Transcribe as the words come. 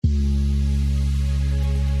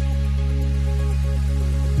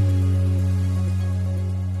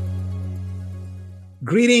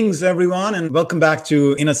Greetings, everyone, and welcome back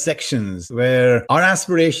to Intersections, where our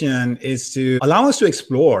aspiration is to allow us to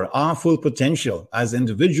explore our full potential as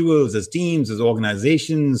individuals, as teams, as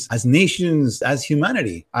organizations, as nations, as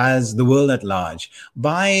humanity, as the world at large,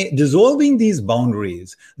 by dissolving these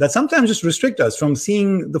boundaries that sometimes just restrict us from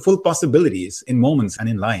seeing the full possibilities in moments and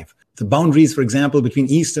in life. The boundaries, for example, between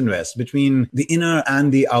East and West, between the inner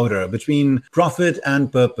and the outer, between profit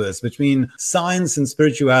and purpose, between science and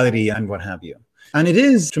spirituality, and what have you. And it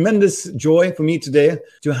is tremendous joy for me today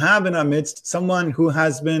to have in our midst someone who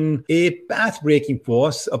has been a path-breaking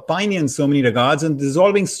force, a pioneer in so many regards, and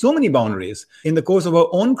dissolving so many boundaries in the course of her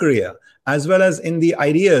own career, as well as in the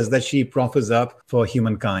ideas that she proffers up for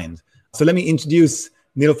humankind. So let me introduce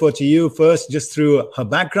Nilofer to you first, just through her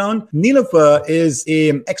background. Nilofer is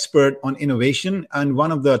an expert on innovation and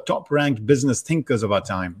one of the top-ranked business thinkers of our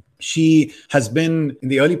time. She has been, in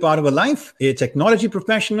the early part of her life, a technology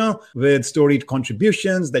professional with storied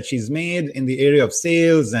contributions that she's made in the area of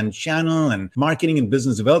sales and channel and marketing and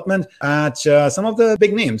business development at some of the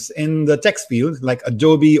big names in the tech field, like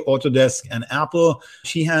Adobe, Autodesk, and Apple.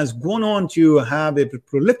 She has gone on to have a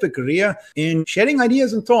prolific career in sharing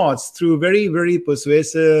ideas and thoughts through very, very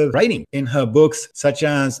persuasive writing in her books, such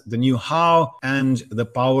as The New How and The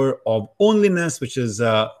Power of Onlyness, which is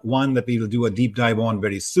one that we will do a deep dive on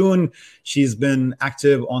very soon. She's been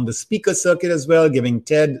active on the speaker circuit as well, giving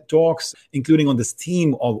TED talks, including on this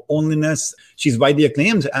theme of onlyness. She's widely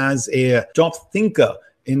acclaimed as a top thinker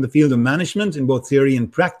in the field of management in both theory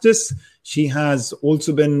and practice. She has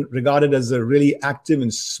also been regarded as a really active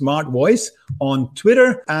and smart voice on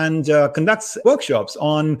Twitter and conducts workshops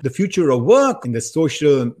on the future of work in the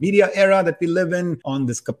social media era that we live in, on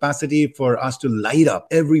this capacity for us to light up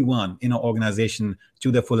everyone in our organization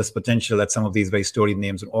to their fullest potential. That some of these very storied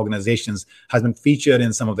names and organizations has been featured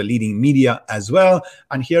in some of the leading media as well.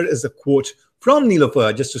 And here is a quote from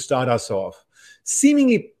Nilofer, just to start us off.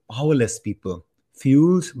 Seemingly powerless people,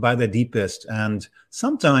 fueled by their deepest and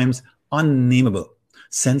sometimes unnameable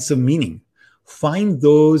sense of meaning, find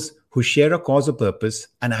those who share a cause or purpose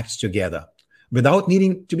and act together without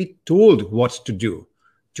needing to be told what to do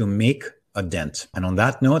to make a dent. And on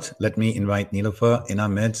that note, let me invite Nilofer in our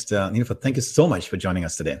midst. Nilofer, thank you so much for joining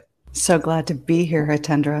us today. So glad to be here,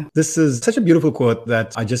 Hitendra. This is such a beautiful quote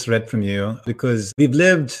that I just read from you, because we've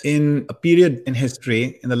lived in a period in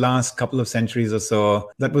history in the last couple of centuries or so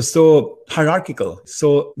that was so hierarchical.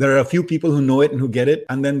 So there are a few people who know it and who get it,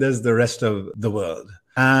 and then there's the rest of the world.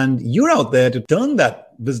 And you're out there to turn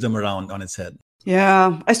that wisdom around on its head.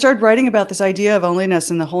 Yeah, I started writing about this idea of onlyness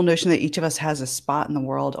and the whole notion that each of us has a spot in the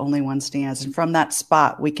world, only one stands. And from that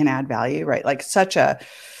spot, we can add value, right? Like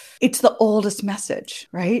it's the oldest message,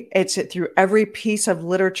 right? It's through every piece of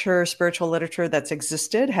literature, spiritual literature that's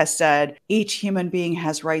existed has said each human being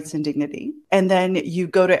has rights and dignity. And then you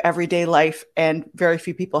go to everyday life and very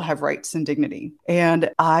few people have rights and dignity.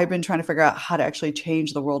 And I've been trying to figure out how to actually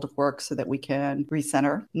change the world of work so that we can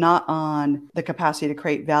recenter, not on the capacity to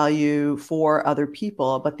create value for other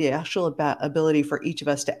people, but the actual ability for each of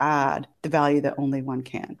us to add the value that only one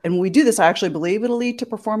can. And when we do this, I actually believe it'll lead to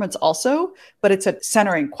performance also, but it's a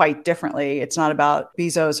centering quite differently. It's not about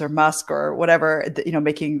Bezos or Musk or whatever,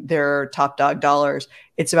 making their top dog dollars.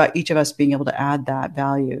 It's about each of us being able to add that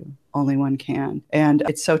value. Only one can. And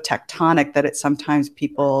it's so tectonic that sometimes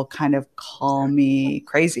people kind of call me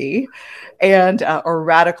crazy and or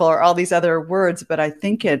radical or all these other words, but I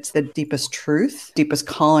think it's the deepest truth, deepest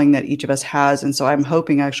calling that each of us has. And so I'm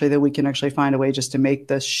hoping actually that we can actually find a way just to make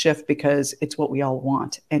this shift, because it's what we all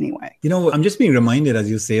want anyway. I'm just being reminded as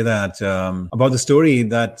you say that about the story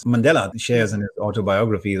that Mandela shares in his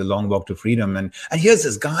autobiography, The Long Walk to Freedom. And here's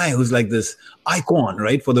this guy who's like this icon,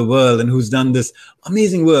 right, for the world, and who's done this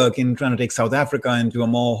amazing work in trying to take South Africa into a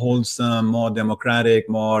more wholesome, more democratic,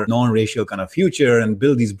 more non-racial kind of future, and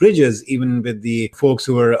build these bridges even with the folks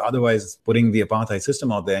who were otherwise putting the apartheid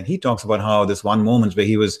system out there. And he talks about how this one moment where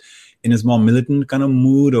he was in his more militant kind of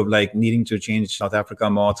mood of like needing to change South Africa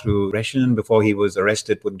more through aggression before he was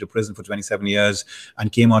arrested, put into prison for 27 years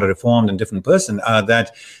and came out a reformed and different person,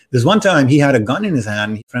 that this one time he had a gun in his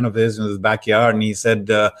hand, a friend of his in his backyard, and he said,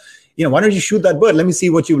 why don't you shoot that bird? Let me see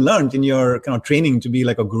what you learned in your kind of training to be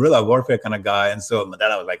like a guerrilla warfare kind of guy. And so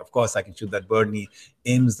Mandela was like, of course I can shoot that bird. And he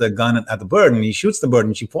aims the gun at the bird and he shoots the bird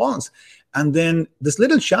and she falls. And then this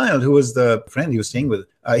little child who was the friend he was staying with,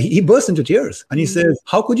 he burst into tears and he says,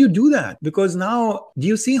 how could you do that? Because now, do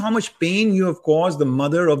you see how much pain you have caused the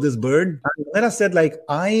mother of this bird? And Nela said, like,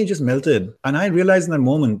 I just melted. And I realized in that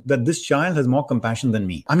moment that this child has more compassion than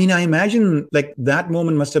me. I mean, I imagine like that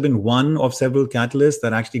moment must have been one of several catalysts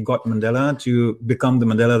that actually got Mandela to become the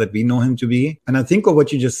Mandela that we know him to be. And I think of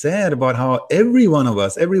what you just said about how every one of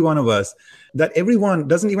us, that everyone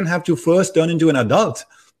doesn't even have to first turn into an adult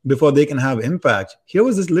before they can have impact. Here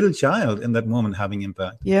was this little child in that moment having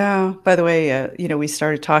impact. Yeah. By the way, we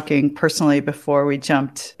started talking personally before we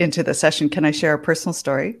jumped into the session. Can I share a personal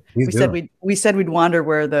story? We said we'd wander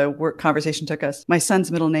where the work conversation took us. My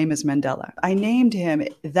son's middle name is Mandela. I named him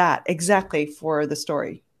that exactly for the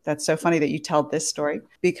story. That's so funny that you tell this story,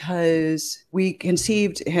 because we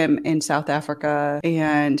conceived him in South Africa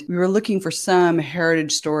and we were looking for some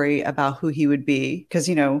heritage story about who he would be. Because,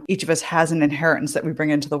 each of us has an inheritance that we bring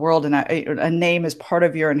into the world, and a name is part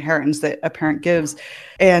of your inheritance that a parent gives.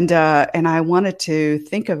 And I wanted to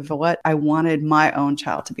think of what I wanted my own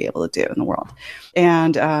child to be able to do in the world.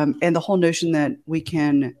 And the whole notion that we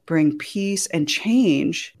can bring peace and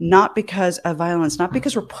change, not because of violence, not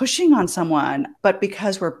because we're pushing on someone, but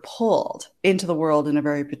because we're pulled into the world in a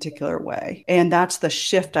very particular way. And that's the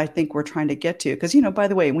shift I think we're trying to get to. Because, by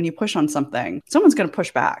the way, when you push on something, someone's going to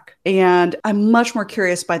push back. And I'm much more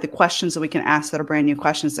curious by the questions that we can ask that are brand new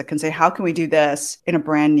questions that can say, how can we do this in a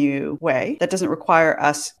brand new way that doesn't require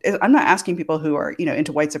us? I'm not asking people who are,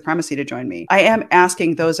 into white supremacy to join me. I am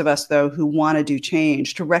asking those of us, though, who want to do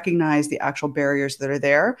change to recognize the actual barriers that are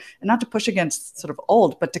there and not to push against sort of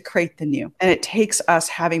old, but to create the new. And it takes us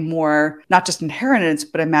having more, not just inheritance,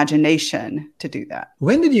 but imagination to do that.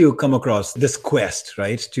 When did you come across this quest,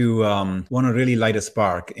 right, to want to really light a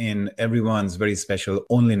spark in everyone's very special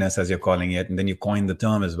onlyness, as you're calling it, and then you coined the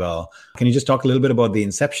term as well? Can you just talk a little bit about the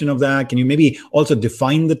inception of that? Can you maybe also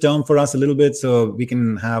define the term for us a little bit so we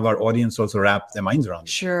can have our audience also wrap their minds around it?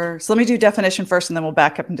 Sure. So let me do definition first, and then we'll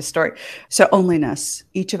back up into story. So onlyness,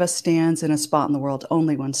 each of us stands in a spot in the world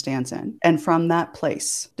only one stands in. And from that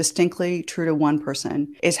place, distinctly true to one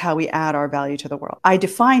person, is how we add our value to the world. I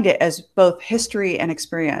defined it as both history and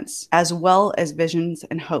experience, as well as visions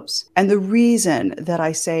and hopes. And the reason that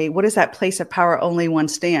I say, what is that place of power only one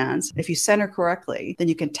stands? If you center correctly, then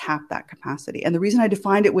you can tap that capacity. And the reason I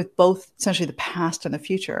defined it with both essentially the past and the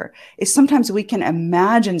future is sometimes we can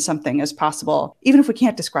imagine something as possible, even if we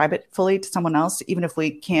can't describe it fully to someone else, even if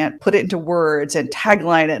we can't put it into words and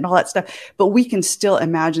tagline it and all that stuff, but we can still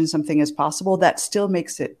imagine something as possible that still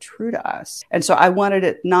makes it true to us. And so I wanted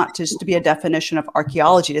it not just to be a definition of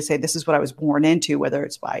archaeology to say, this is what I was born into, whether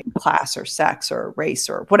it's by class or sex or race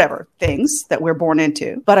or whatever things that we're born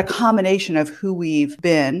into, but a combination of who we've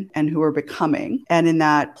been and who we're becoming. And in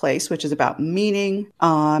that place, which is about meaning,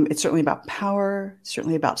 it's certainly about power,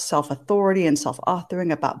 certainly about self-authority and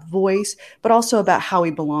self-authoring, about voice, but also about how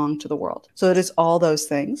we belong to the world. So it is all those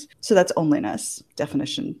things. So that's onlyness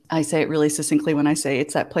definition. I say it really succinctly when I say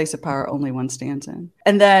it's that place of power only one stands in.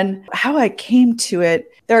 And then how I came to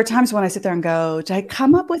it, there are times when I sit there and go, did I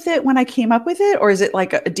come up with it when I came up with it? Or is it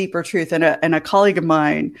like a deeper truth? And a colleague of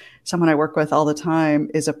mine, someone I work with all the time,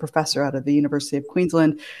 is a professor out of the University of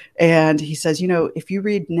Queensland. And he says, if you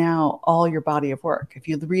read now all your body of work, if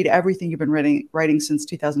you read everything you've been writing since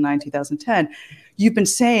 2009, 2010, you've been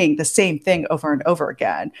saying the same thing over and over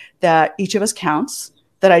again, that each of us counts,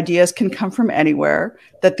 that ideas can come from anywhere,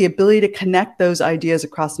 that the ability to connect those ideas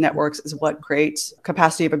across networks is what creates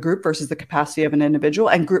capacity of a group versus the capacity of an individual,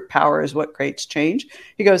 and group power is what creates change.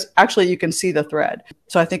 He goes, actually, you can see the thread.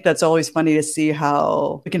 So I think that's always funny to see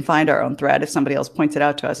how we can find our own thread if somebody else points it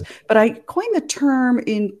out to us. But I coined the term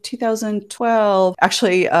in 2012,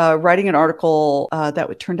 actually writing an article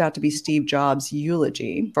that turned out to be Steve Jobs'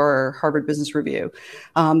 eulogy for Harvard Business Review.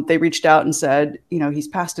 They reached out and said, he's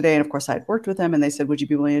passed today. And of course, I'd worked with him, and they said, would you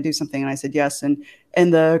be willing to do something? And I said, yes.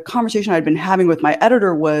 And the conversation I'd been having with my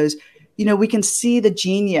editor was, we can see the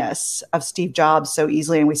genius of Steve Jobs so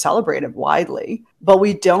easily, and we celebrate it widely, but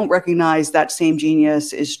we don't recognize that same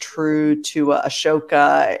genius is true to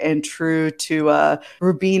Ashoka and true to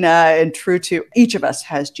Rubina and true to each of us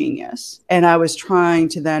has genius. And I was trying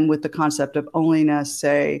to then, with the concept of onlyness,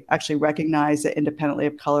 say, actually recognize that independently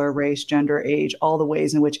of color, race, gender, age, all the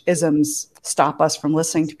ways in which isms stop us from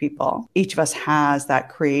listening to people, each of us has that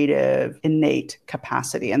creative, innate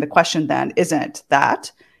capacity. And the question then isn't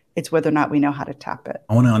that. It's whether or not we know how to tap it.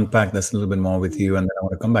 I want to unpack this a little bit more with you, and then I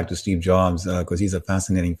want to come back to Steve Jobs because he's a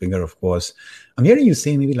fascinating figure, of course. I'm hearing you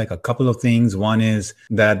say maybe like a couple of things. One is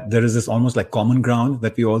that there is this almost like common ground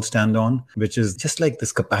that we all stand on, which is just like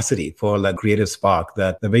this capacity for like creative spark,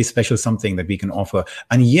 that the very special something that we can offer.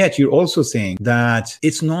 And yet you're also saying that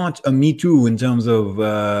it's not a me too in terms of,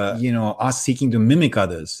 us seeking to mimic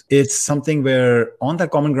others. It's something where on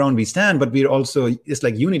that common ground we stand, but we're also, it's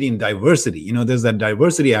like unity in diversity. There's that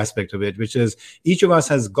diversity aspect of it, which is each of us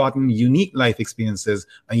has gotten unique life experiences,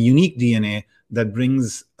 a unique DNA that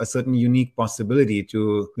brings a certain unique possibility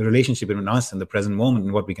to the relationship between us and the present moment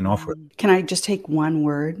and what we can offer. Can I just take one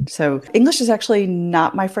word? So English is actually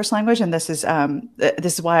not my first language. And this is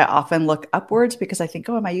why I often look upwards, because I think,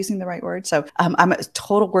 oh, am I using the right word? So I'm a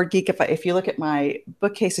total word geek. If you look at my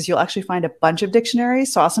bookcases, you'll actually find a bunch of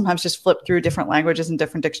dictionaries. So I'll sometimes just flip through different languages and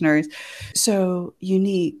different dictionaries. So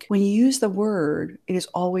unique, when you use the word, it is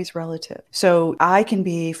always relative. So I can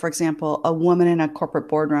be, for example, a woman in a corporate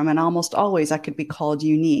boardroom, and almost always I could be called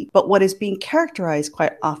unique. But what is being characterized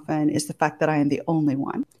quite often is the fact that I am the only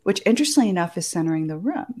one, which interestingly enough is centering the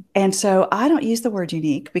room. And so I don't use the word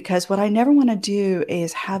unique, because what I never want to do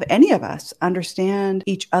is have any of us understand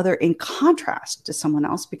each other in contrast to someone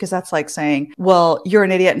else, because that's like saying, well, you're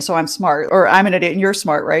an idiot and so I'm smart, or I'm an idiot and you're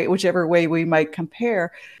smart, right? Whichever way we might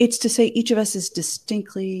compare. It's to say each of us is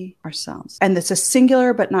distinctly ourselves. And it's a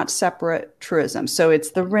singular but not separate truism. So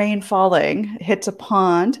it's the rain falling, hits a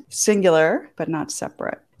pond, singular but not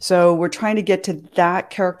separate. So we're trying to get to that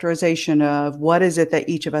characterization of what is it that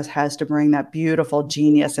each of us has to bring, that beautiful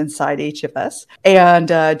genius inside each of us. And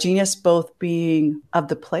genius both being of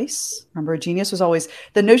the place. Remember, genius was always,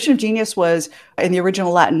 the notion of genius was, in the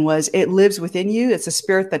original Latin, was it lives within you. It's a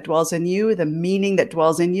spirit that dwells in you, the meaning that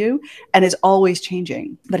dwells in you, and is always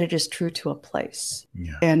changing. But it is true to a place.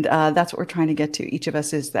 Yeah. And that's what we're trying to get to. Each of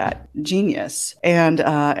us is that genius. And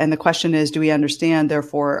the question is, do we understand,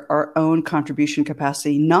 therefore, our own contribution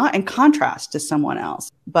capacity, not in contrast to someone else,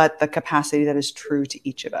 but the capacity that is true to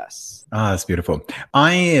each of us? That's beautiful.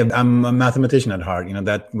 I'm a mathematician at heart.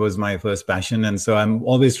 That was my first passion. And so I'm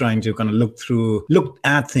always trying to kind of look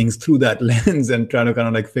at things through that lens and try to kind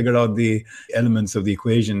of like figure out the elements of the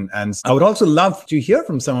equation. And I would also love to hear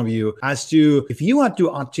from some of you as to, if you had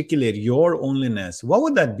to articulate your onlyness, what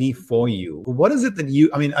would that be for you? What is it that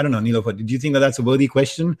I don't know, Nilofer, do you think that that's a worthy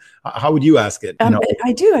question? How would you ask it?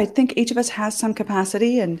 I do. I think each of us has some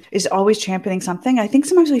capacity and is always championing something. I think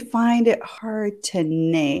sometimes we find it hard to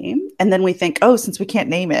name. And then we think, oh, since we can't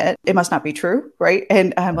name it, it must not be true, right?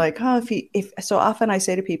 And I'm like, oh, if so often I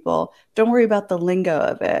say to people, don't worry about the lingo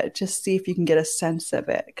of it. Just see if you can get a sense of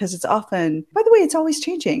it. Because it's often, by the way, it's always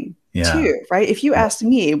changing too, right? If you ask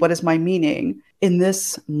me, what is my meaning in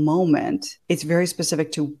this moment, it's very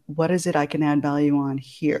specific to what is it I can add value on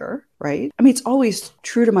here, right? I mean, it's always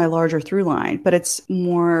true to my larger through line, but it's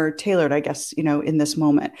more tailored, I guess, in this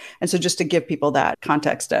moment. And so just to give people that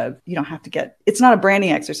context of, you don't have to it's not a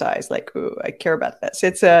branding exercise like, ooh, I care about this.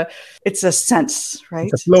 It's a sense, right?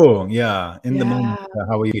 It's a flow, in the moment.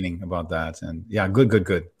 How are you feeling about that? And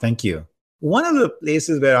good. Thank you. One of the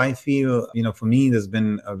places where I feel, for me, there's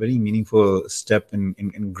been a very meaningful step in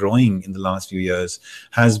growing in the last few years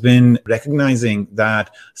has been recognizing that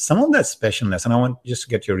some of that specialness, and I want just to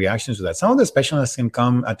get your reactions to that, some of the specialness can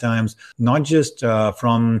come at times, not just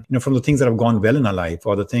from the things that have gone well in our life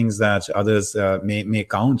or the things that others may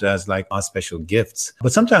count as like our special gifts,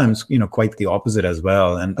 but sometimes, quite the opposite as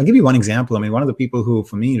well. And I'll give you one example. I mean, one of the people who,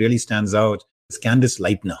 for me, really stands out is Candice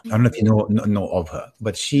Leitner. I don't know if you know of her,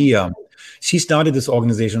 but she started this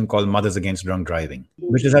organization called Mothers Against Drunk Driving,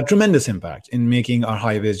 which has had tremendous impact in making our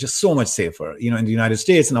highways just so much safer, in the United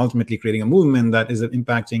States, and ultimately creating a movement that is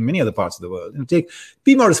impacting many other parts of the world.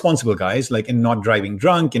 Be more responsible, guys, like in not driving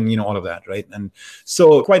drunk and, all of that, right? And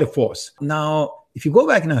so quite a force. Now, if you go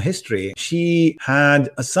back in her history, she had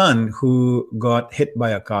a son who got hit by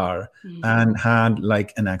a car and had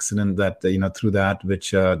like an accident that, through that,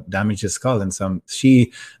 which damaged his skull. And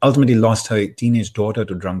she ultimately lost her teenage daughter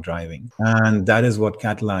to drunk driving. And that is what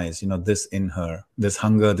catalyzed, this in her, this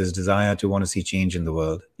hunger, this desire to want to see change in the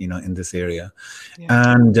world, in this area.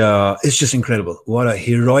 Yeah. And it's just incredible. What a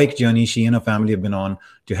heroic journey she and her family have been on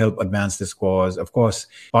to help advance this cause, of course,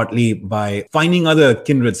 partly by finding other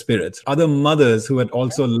kindred spirits, other mothers who had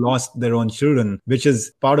also lost their own children, which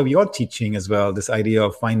is part of your teaching as well, this idea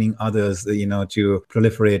of finding others, to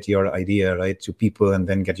proliferate your idea, right, to people and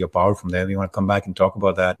then get your power from there. We want to come back and talk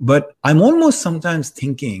about that. But I'm almost sometimes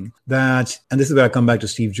thinking that, and this is where I come back to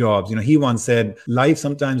Steve Jobs, he once said, life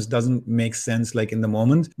sometimes doesn't make sense like in the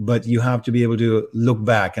moment, but you have to be able to look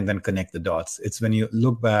back and then connect the dots. It's when you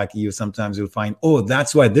look back, you'll find, oh,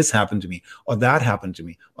 that's why why this happened to me, or that happened to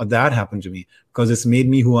me, or that happened to me, because it's made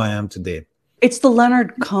me who I am today. It's the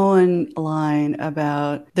Leonard Cohen line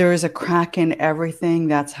about there is a crack in everything.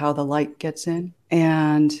 That's how the light gets in.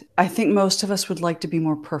 And I think most of us would like to be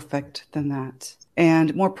more perfect than that.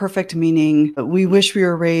 And more perfect meaning we wish we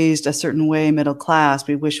were raised a certain way, middle class.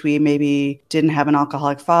 We wish we maybe didn't have an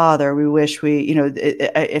alcoholic father. We wish we,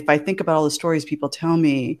 if I think about all the stories people tell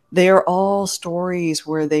me, they are all stories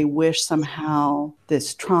where they wish somehow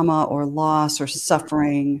this trauma or loss or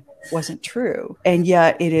suffering wasn't true. And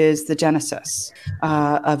yet it is the genesis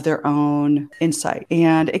of their own insight.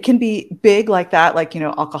 And it can be big like that, like,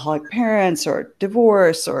 alcoholic parents or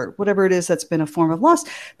divorce or whatever it is that's been a form of loss.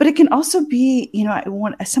 But it can also be,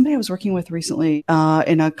 somebody I was working with recently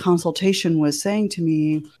in a consultation was saying to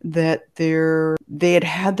me that they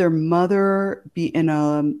had their mother be in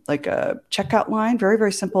a checkout line, very,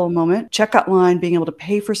 very simple moment, checkout line, being able to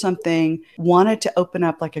pay for something, wanted to open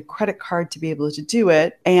up like a credit card to be able to do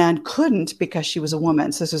it, and couldn't because she was a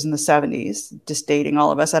woman. So this was in the 70s, just dating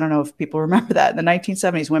all of us. I don't know if people remember that. In the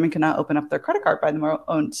 1970s, women could not open up their credit card by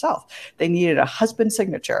their own self. They needed a husband's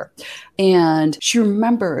signature. And she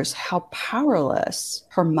remembers how powerless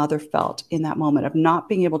her mother felt in that moment of not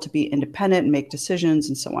being able to be independent and make decisions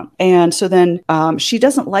and so on. And so then she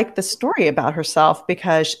doesn't like the story about herself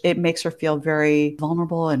because it makes her feel very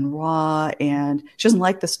vulnerable and raw, and she doesn't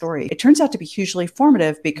like the story. It turns out to be hugely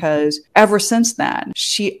formative because ever since then,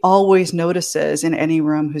 she always notices in any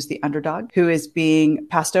room who's the underdog, who is being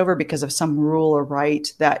passed over because of some rule or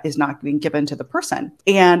right that is not being given to the person.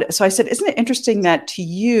 And so I said, isn't it interesting that to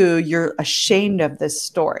you, you're ashamed of this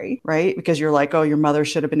story, right? Because you're like, oh, your mother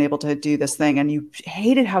should have been able to do this thing. And you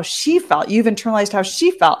hated how she felt. You've internalized how she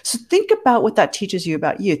felt. So think about what that teaches you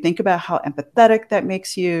about you. Think about how empathetic that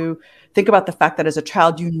makes you. Think about the fact that as a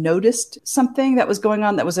child, you noticed something that was going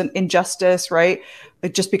on that was an injustice, right?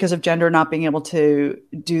 Like just because of gender not being able to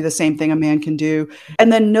do the same thing a man can do.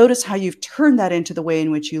 And then notice how you've turned that into the way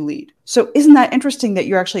in which you lead. So isn't that interesting that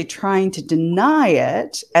you're actually trying to deny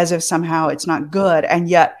it as if somehow it's not good, and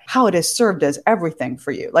yet how it has served as everything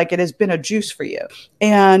for you, like it has been a juice for you.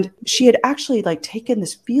 And she had actually taken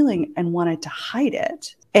this feeling and wanted to hide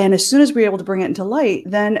it. And as soon as we were able to bring it into light,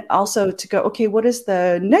 then also to go, okay, what is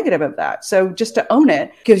the negative of that? So just to own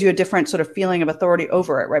it gives you a different sort of feeling of authority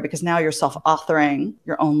over it, right? Because now you're self-authoring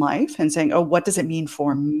your own life and saying, oh, what does it mean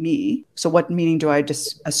for me? So what meaning do I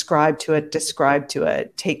just ascribe to it, describe to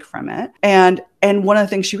it, take from it? And one of the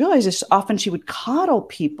things she realized is often she would coddle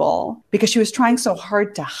people because she was trying so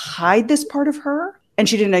hard to hide this part of her. And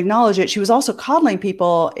she didn't acknowledge it. She was also coddling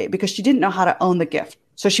people because she didn't know how to own the gift.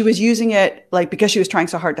 So she was using it because she was trying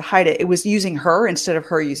so hard to hide it, it was using her instead of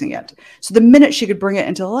her using it. So the minute she could bring it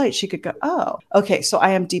into the light, she could go, oh, okay, so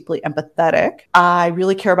I am deeply empathetic. I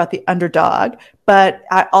really care about the underdog, but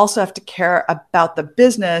I also have to care about the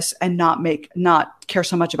business and not care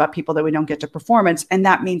so much about people that we don't get to performance. And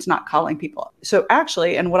that means not calling people. So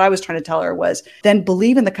actually, and what I was trying to tell her was then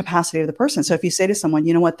believe in the capacity of the person. So if you say to someone,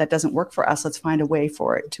 you know what, that doesn't work for us, let's find a way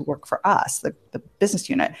for it to work for us, the business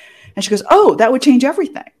unit. And she goes, oh, that would change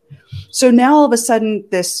everything. So now all of a sudden,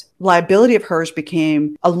 this liability of hers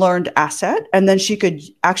became a learned asset. And then she could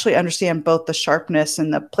actually understand both the sharpness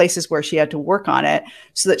and the places where she had to work on it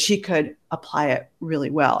so that she could apply it really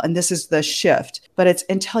well. And this is the shift. But it's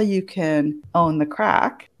until you can own the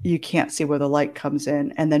crack, you can't see where the light comes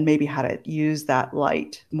in, and then maybe how to use that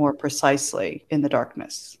light more precisely in the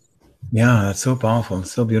darkness. Yeah, that's so powerful,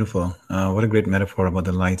 so beautiful. What a great metaphor about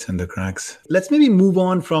the lights and the cracks. Let's maybe move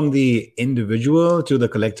on from the individual to the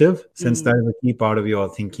collective, since that is a key part of your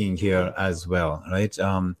thinking here as well, right?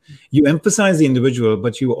 You emphasize the individual,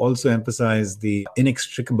 but you also emphasize the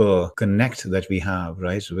inextricable connect that we have,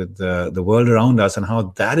 right, with the world around us, and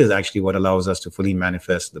how that is actually what allows us to fully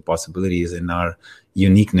manifest the possibilities in our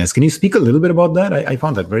uniqueness. Can you speak a little bit about that? I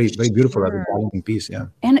found that very, very beautiful as a balancing piece. Yeah.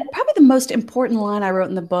 And probably the most important line I wrote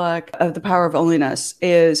in the book of The Power of Onlyness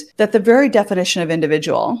is that the very definition of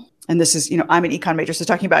individual, and this is, I'm an econ major, so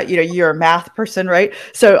talking about, you're a math person, right?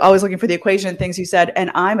 So I was looking for the equation and things you said, and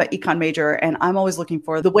I'm an econ major, and I'm always looking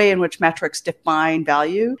for the way in which metrics define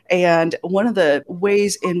value. And one of the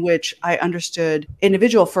ways in which I understood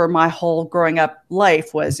individual for my whole growing up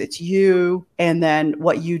life was it's you and then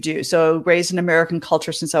what you do. So raised in American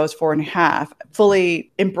culture since I was 4.5,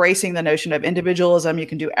 fully embracing the notion of individualism, you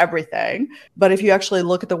can do everything. But if you actually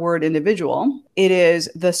look at the word individual, it is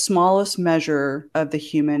the smallest measure of the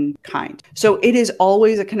human humankind. So it is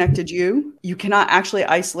always a connected you. You cannot actually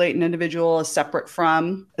isolate an individual as separate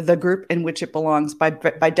from the group in which it belongs. By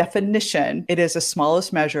definition, it is the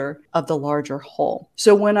smallest measure of the larger whole.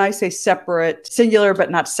 So when I say separate, singular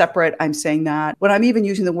but not separate, I'm saying that. When I'm even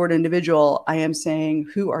using the word individual, I am saying,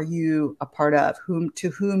 who are you a part of? To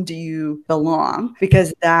whom do you belong?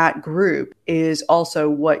 Because that group is also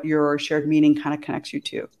what your shared meaning kind of connects you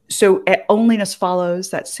to. So onlyness follows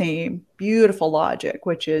that same beautiful logic,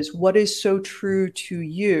 which is what is so true to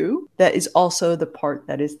you that is also the part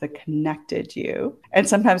that is the connected you. And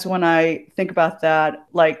sometimes when I think about that,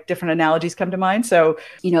 like different analogies come to mind. So,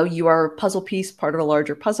 you are a puzzle piece, part of a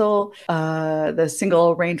larger puzzle. The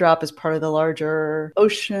single raindrop is part of the larger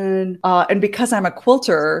ocean. And because I'm a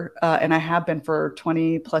quilter, and I have been for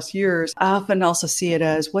 20 plus years, I often also see it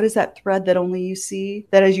as, what is that thread that only you see?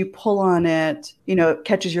 That as you pull on it, it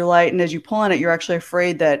catches your light. And as you pull on it, you're actually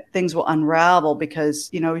afraid that things will unravel because,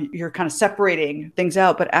 you're kind of separating things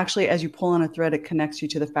out. But actually, as you pull on a thread, it connects you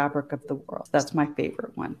to the fabric of the world. That's my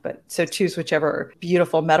favorite one. But so choose whichever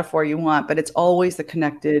beautiful metaphor you want, but it's always the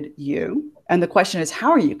connected you. And the question is,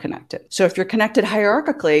 how are you connected? So if you're connected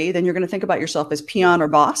hierarchically, then you're going to think about yourself as peon or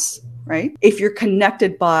boss, right? If you're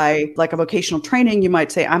connected by like a vocational training, you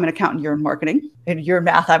might say, I'm an accountant, you're in marketing, and you're in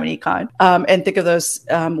math, I'm an econ, and think of those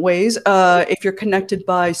ways. If you're connected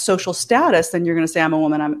by social status, then you're going to say, I'm a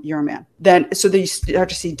woman, you're a man. So you start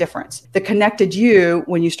to see difference. The connected you,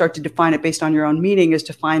 when you start to define it based on your own meaning, is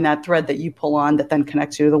to find that thread that you pull on that then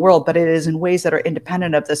connects you to the world. But it is in ways that are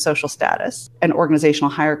independent of the social status and organizational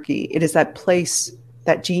hierarchy. It is that place,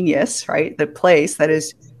 that genius, right? The place that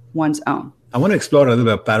is one's own. I want to explore a little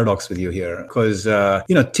bit of paradox with you here because,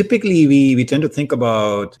 typically we tend to think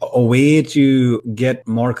about a way to get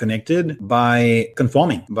more connected by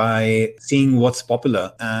conforming, by seeing what's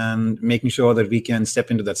popular and making sure that we can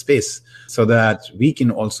step into that space so that we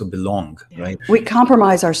can also belong, right? We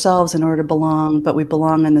compromise ourselves in order to belong, but we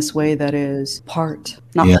belong in this way that is part,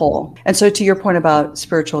 not whole. And so to your point about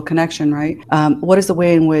spiritual connection, right? What is the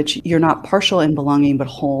way in which you're not partial in belonging, but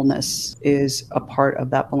wholeness is a part of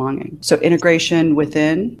that belonging? So integration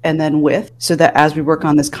within and then with, so that as we work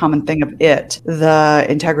on this common thing of it, the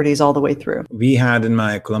integrity is all the way through. We had in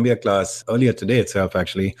my Columbia class earlier today itself,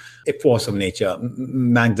 actually, a force of nature.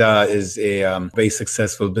 Magda is a very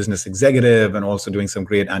successful business executive and also doing some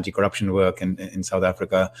great anti-corruption work in South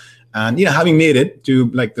Africa. And, having made it to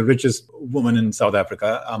like the richest woman in South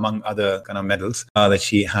Africa, among other kind of medals that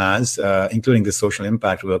she has, including the social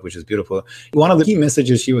impact work, which is beautiful. One of the key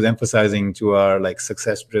messages she was emphasizing to our like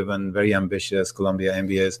success-driven, very ambitious Columbia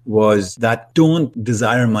MBAs was that don't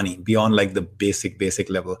desire money beyond like the basic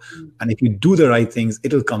level. And if you do the right things,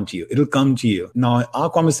 it'll come to you. It'll come to you. Now, our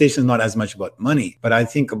conversation is not as much about money, but I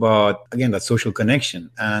think about, again, that social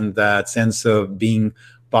connection and that sense of being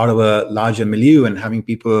part of a larger milieu and having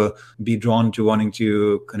people be drawn to wanting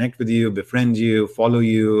to connect with you, befriend you, follow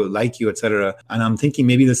you, like you, etc. And I'm thinking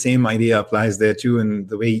maybe the same idea applies there too in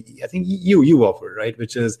the way I think you offer, right?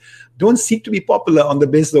 Which is don't seek to be popular on the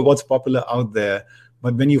basis of what's popular out there.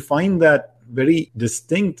 But when you find that very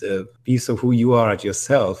distinctive piece of who you are at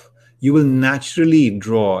yourself, you will naturally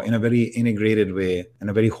draw in a very integrated way, in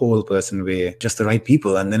a very whole person way, just the right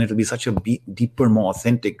people. And then it'll be such a deeper, more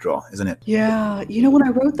authentic draw, isn't it? Yeah. When I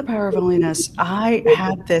wrote The Power of Loneliness, I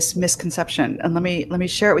had this misconception, and let me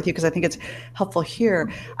share it with you because I think it's helpful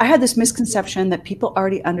here. I had this misconception that people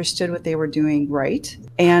already understood what they were doing right.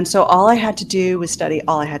 And so all I had to do was study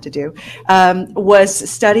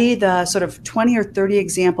the sort of 20 or 30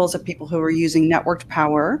 examples of people who were using networked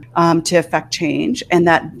power to affect change. And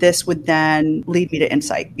that this would then lead me to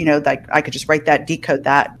insight, like I could just write that, decode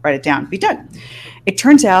that, write it down, be done. It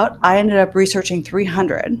turns out I ended up researching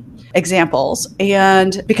 300 examples.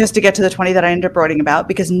 And because to get to the 20 that I ended up writing about,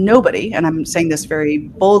 because nobody, and I'm saying this very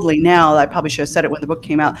boldly now, I probably should have said it when the book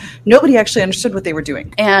came out, nobody actually understood what they were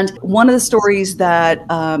doing. And one of the stories that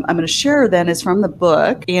I'm going to share then is from the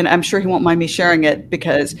book, and I'm sure he won't mind me sharing it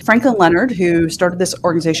because Franklin Leonard, who started this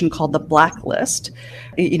organization called the Blacklist,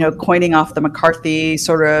 coining off the McCarthy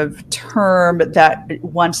sort of term that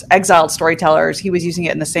once exiled storytellers, he was using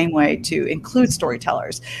it in the same way to include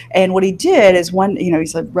storytellers. And what he did is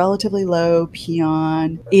he's a relatively low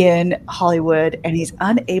peon in Hollywood, and he's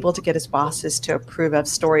unable to get his bosses to approve of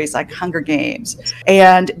stories like Hunger Games.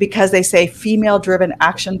 And because they say female-driven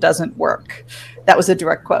action doesn't work. That was a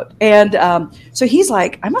direct quote. And so he's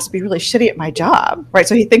like, I must be really shitty at my job, right?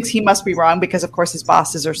 So he thinks he must be wrong because, of course, his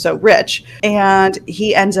bosses are so rich. And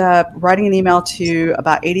he ends up writing an email to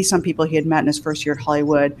about 80 some people he had met in his first year at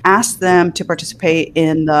Hollywood, asked them to participate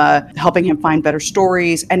in helping him find better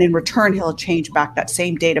stories. And in return, he'll change back that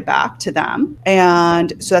same data back to them.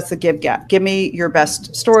 And so that's the give-get. Give me your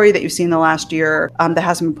best story that you've seen the last year that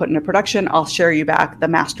hasn't been put into production. I'll share you back the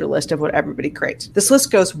master list of what everybody creates. This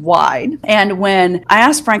list goes wide. And when I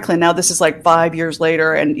asked Franklin, now this is like 5 years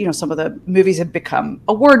later, and some of the movies have become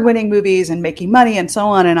award-winning movies and making money and so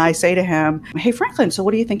on. And I say to him, hey, Franklin, so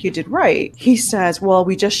what do you think you did right? He says, well,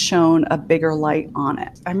 we just shone a bigger light on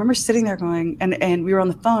it. I remember sitting there going, and we were on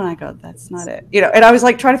the phone, and I go, that's not it. And I was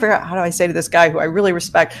like trying to figure out, how do I say to this guy who I really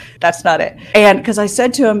respect, that's not it. And because I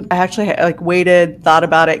said to him, I actually waited, thought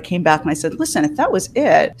about it, came back, and I said, listen, if that was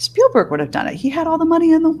it, Spielberg would have done it. He had all the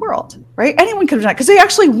money in the world, right? Anyone could have done it because they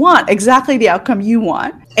actually want exactly the outcome you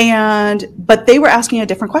want. But they were asking a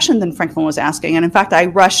different question than Franklin was asking. And in fact, I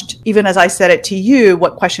rushed, even as I said it to you,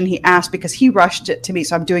 what question he asked, because he rushed it to me.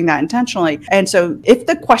 So I'm doing that intentionally. And so if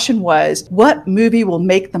the question was, what movie will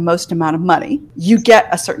make the most amount of money? You get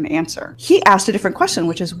a certain answer. He asked a different question,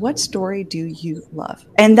 which is, what story do you love?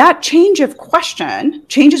 And that change of question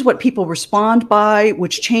changes what people respond by,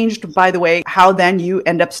 which changed, by the way, how then you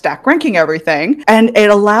end up stack ranking everything. And it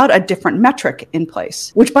allowed a different metric in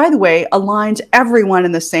place, which, by the way, aligns everyone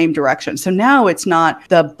in the same direction. So now it's not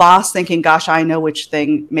the boss thinking, gosh, I know which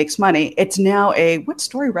thing makes money. It's now what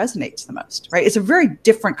story resonates the most, right? It's a very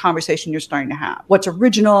different conversation you're starting to have. What's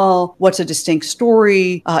original? What's a distinct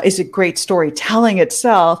story? Is it great storytelling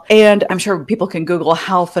itself? And I'm sure people can Google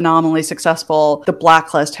how phenomenally successful the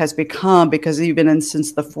Blacklist has become, because even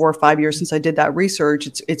since the 4 or 5 years since I did that research,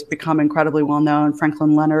 it's become incredibly well known.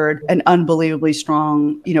 Franklin Leonard, an unbelievably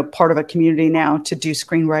strong, part of a community now to do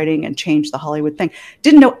screenwriting and change the Hollywood thing.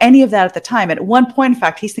 Didn't know any of that at the time. And at one point, in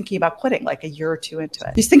fact, he's thinking about quitting like a year or two into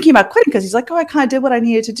it. He's thinking about quitting because he's like, oh, I kind of did what I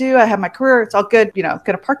needed to do. I have my career. It's all good.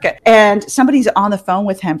 Gonna park it. And somebody's on the phone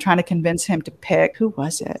with him trying to convince him to pick, who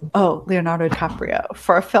was it? Oh, Leonardo DiCaprio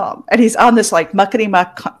for a film. And he's on this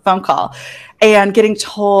muckety-muck phone call and getting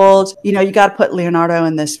told, you got to put Leonardo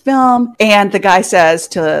in this film. And the guy says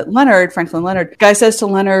to Leonard, Franklin Leonard,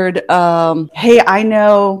 hey, I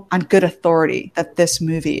know on good authority that this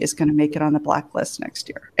movie is going to make it on the Blacklist next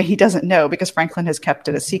year. And he doesn't know because Franklin has kept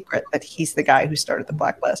it a secret that he's the guy who started the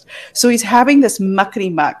Blacklist. So he's having this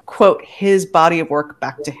muckety-muck quote his body of work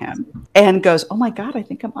back to him and goes, oh my God, I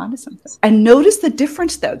think I'm onto something. And notice the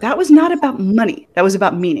difference, though. That was not about money. That was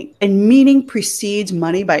about meaning. And meaning precedes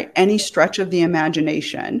money by any stretch of the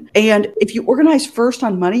imagination. And if you organize first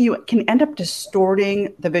on money, you can end up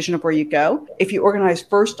distorting the vision of where you go. If you organize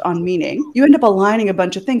first on meaning, you end up aligning a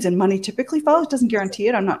bunch of things, and money typically follows. Doesn't guarantee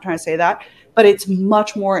it. I'm not trying to say that. But it's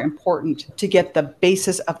much more important to get the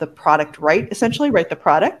basis of the product right, essentially, right? The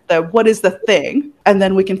product, what is the thing? And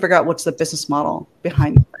then we can figure out what's the business model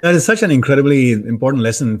behind it. That is such an incredibly important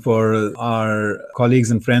lesson for our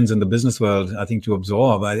colleagues and friends in the business world, I think, to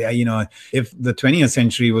absorb. If the 20th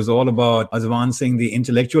century was all about advancing the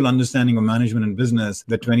intellectual understanding of management and business,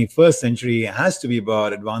 the 21st century has to be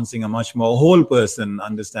about advancing a much more whole person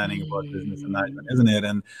understanding about business and management, isn't it?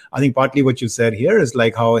 And I think partly what you said here is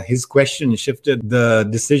like how his question shifted the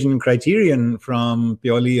decision criterion from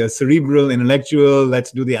purely a cerebral, intellectual,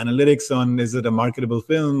 let's do the analytics on, is it a marketable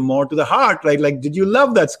film, more to the heart, right? Like, did you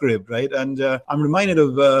love that script, right? And I'm reminded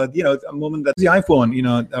of, a moment that the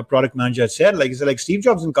iPhone, a product manager said, like Steve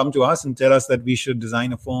Jobs didn't come to us and tell us that we should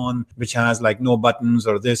design a phone which has like no buttons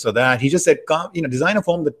or this or that. He just said, design a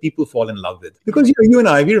phone that people fall in love with. Because you and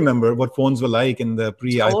I, we remember what phones were like in the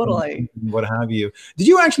pre-iPhone, what have you. Did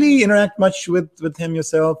you actually interact much with him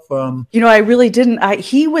yourself? I really didn't.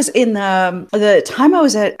 He was in the time I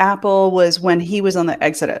was at Apple was when he was on the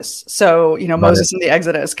Exodus. So, Moses and the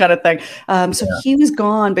Exodus kind of thing. He was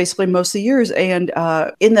gone basically most of the years. And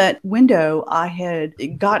in that window, I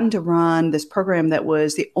had gotten to run this program that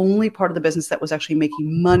was the only part of the business that was actually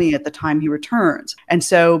making money at the time he returns. And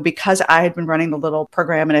so because I had been running the little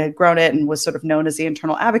program and I had grown it and was sort of known as the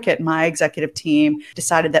internal advocate, my executive team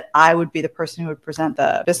decided that I would be the person who would present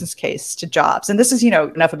the business case to Jobs. And this is,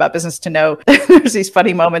 enough about business to know there's these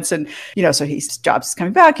funny moments. And, so Jobs is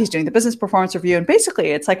coming back, he's doing the business performance review. And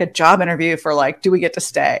basically it's like a job interview for like, do we get to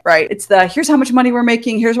stay, right? It's here's how much money we're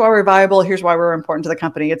making. Here's why we're viable. Here's why we're important to the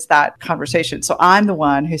company. It's that conversation. So I'm the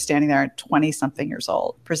one who's standing there at 20 something years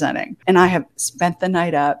old presenting. And I have spent the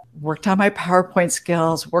night up, worked on my PowerPoint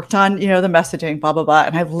skills, worked on, the messaging, blah, blah, blah.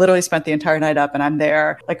 And I've literally spent the entire night up and I'm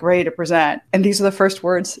there like ready to present. And these are the first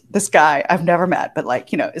words this guy I've never met, but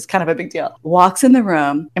it's kind of a big deal. Walks in the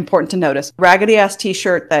room, important to note, notice. Raggedy ass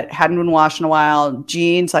t-shirt that hadn't been washed in a while,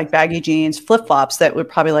 jeans, like baggy jeans, flip-flops that were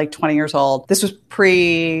probably like 20 years old. This was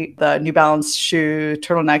pre the New Balance shoe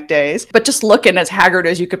turtleneck days, but just looking as haggard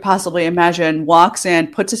as you could possibly imagine, walks in,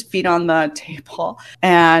 puts his feet on the table,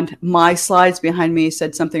 and my slides behind me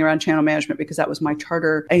said something around channel management because that was my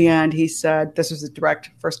charter. And he said, this was a direct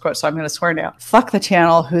first quote, so I'm going to swear now, fuck the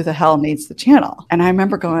channel, who the hell needs the channel? And I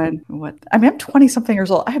remember going, what? I mean, I'm 20 something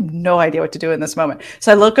years old. I have no idea what to do in this moment.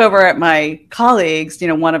 So I look over at my colleagues,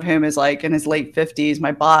 one of whom is like in his late 50s,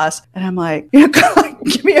 my boss, and I'm like,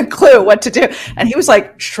 give me a clue what to do. And he was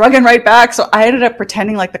like shrugging right back. So I ended up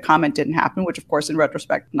pretending like the comment didn't happen, which of course, in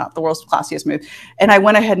retrospect, not the world's classiest move. And I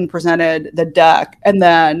went ahead and presented the deck. And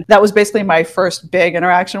then that was basically my first big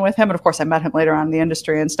interaction with him. And of course, I met him later on in the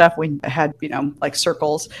industry and stuff. We had, like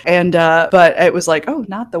circles. And, but it was like, oh,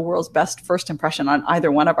 not the world's best first impression on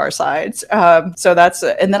either one of our sides. So that's,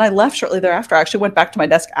 and then I left shortly thereafter. I actually went back to my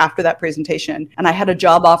desk after that presentation. And I had a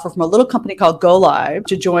job offer from a little company called Go Live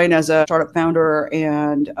to join as a startup founder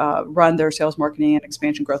and run their sales, marketing, and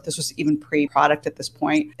expansion growth. This was even pre-product at this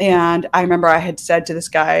point. And I remember I had said to this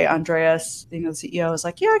guy, Andreas, the CEO, was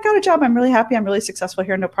like, yeah, I got a job. I'm really happy. I'm really successful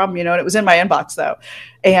here. No problem. And it was in my inbox though.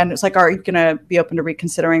 And it's like, are you going to be open to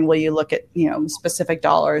reconsidering? Will you look at, specific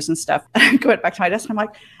dollars and stuff? And I went back to my desk and I'm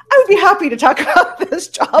like, I would be happy to talk about this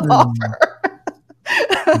job offer.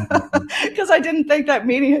 Because I didn't think that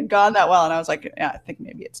meeting had gone that well. And I was like, yeah, I think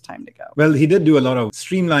maybe it's time to go. Well, he did do a lot of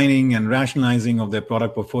streamlining and rationalizing of their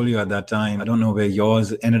product portfolio at that time. I don't know where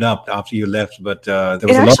yours ended up after you left, but there was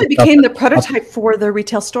it actually became the prototype for the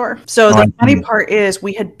retail store. So the funny part is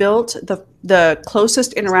we had built the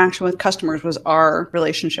closest interaction with customers was our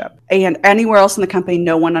relationship. And anywhere else in the company,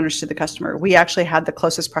 no one understood the customer. We actually had the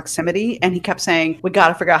closest proximity. And he kept saying, we got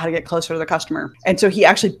to figure out how to get closer to the customer. And so he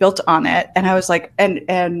actually built on it. And I was like, and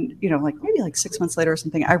like maybe like 6 months later or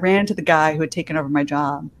something, I ran to the guy who had taken over my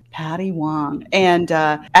job, Patty Wong, and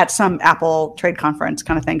at some Apple trade conference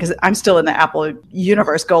kind of thing, because I'm still in the Apple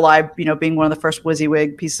universe. Go Live, being one of the first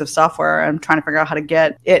WYSIWYG pieces of software, I'm trying to figure out how to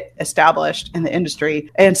get it established in the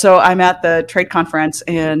industry. And so I'm at the trade conference,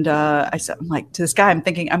 and I said, I'm like, to this guy, I'm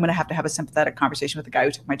thinking I'm going to have a sympathetic conversation with the guy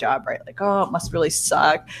who took my job, right? Like, oh, it must really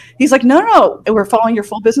suck. He's like, no, we're following your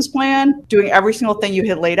full business plan, doing every single thing you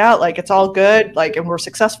had laid out. Like, it's all good. Like, and we're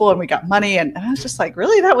successful, and we got money. And I was just like,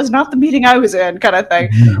 really? That was not the meeting I was in, kind of thing.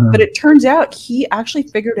 But it turns out he actually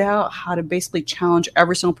figured out how to basically challenge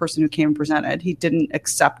every single person who came and presented. He didn't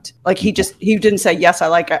accept, like he didn't say, yes, I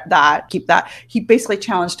like that, keep that. He basically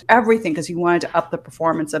challenged everything because he wanted to up the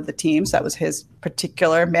performance of the teams. That was his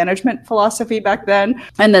particular management philosophy back then.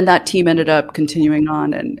 And then that team ended up continuing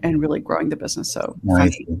on and really growing the business. So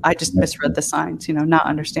I just misread the signs, not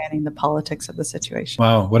understanding the politics of the situation.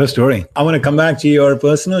 Wow, what a story. I want to come back to your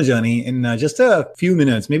personal journey in just a few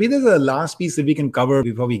minutes. Maybe there's a last piece that we can cover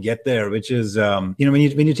before we get there, which is, when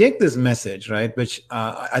you take this message, right, which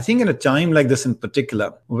I think in a time like this in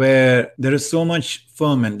particular, where there is so much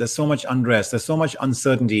ferment, there's so much unrest, there's so much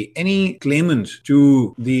uncertainty, any claimant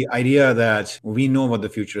to the idea that we know what the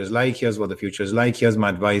future is like, here's what the future is like, here's my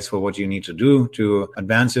advice for what you need to do to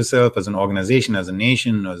advance yourself as an organization, as a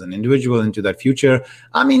nation, as an individual into that future.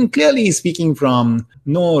 I mean, clearly speaking from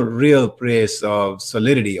no real place of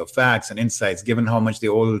solidity of facts and insights, given how much the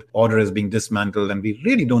old order is being dismantled and we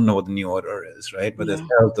really don't know what the new order is, right? Whether it's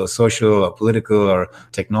health or social or political or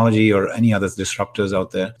technology or any other disruptors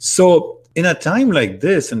out there. So in a time like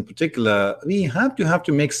this in particular, we have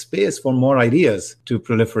to make space for more ideas to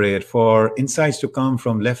proliferate, for insights to come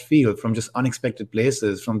from left field, from just unexpected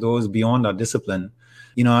places, from those beyond our discipline.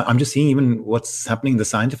 I'm just seeing even what's happening in the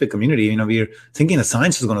scientific community. We're thinking that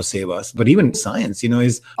science is going to save us, but even science,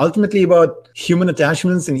 is ultimately about human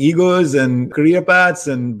attachments and egos and career paths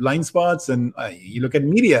and blind spots. And you look at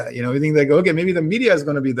media, you think like, okay, maybe the media is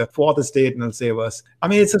going to be the fourth estate and it'll save us. I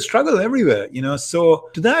mean, it's a struggle everywhere, So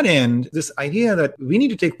to that end, this idea that we need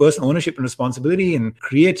to take personal ownership and responsibility and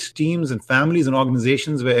create teams and families and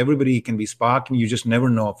organizations where everybody can be sparked, and you just never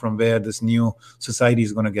know from where this new society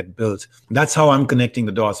is going to get built. That's how I'm connecting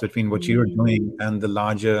the dots between what you're doing and the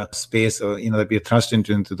larger space, that we are thrust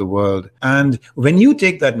into the world. And when you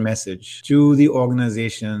take that message to the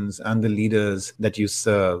organizations and the leaders that you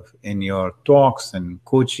serve in your talks and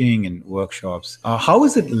coaching and workshops, how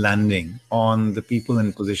is it landing on the people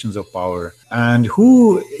in positions of power? And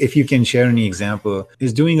who, if you can share any example,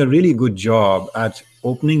 is doing a really good job at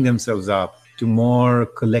opening themselves up to more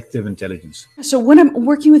collective intelligence? So when I'm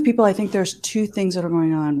working with people, I think there's two things that are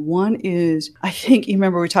going on. One is, I think, you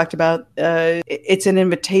remember we talked about it's an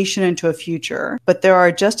invitation into a future, but there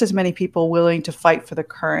are just as many people willing to fight for the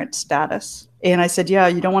current status And I said, yeah,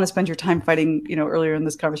 you don't want to spend your time fighting, earlier in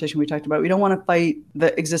this conversation we talked about, we don't want to fight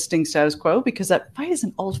the existing status quo because that fight is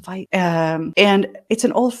an old fight. And it's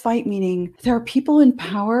an old fight, meaning there are people in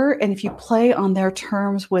power. And if you play on their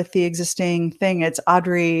terms with the existing thing, it's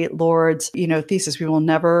Audre Lorde's, thesis, we will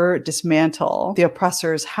never dismantle the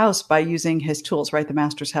oppressor's house by using his tools, right? The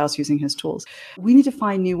master's house using his tools. We need to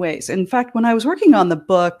find new ways. In fact, when I was working on the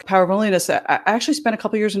book, Power of Loneliness, I actually spent a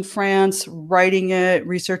couple of years in France writing it,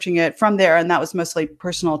 researching it from there. And that was mostly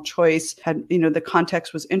personal choice. The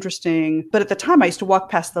context was interesting. But at the time, I used to walk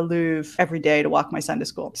past the Louvre every day to walk my son to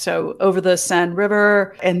school. So over the Seine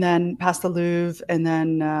River and then past the Louvre and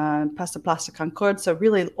then past the Place de Concorde. So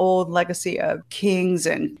really old legacy of kings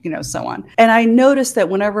and, so on. And I noticed that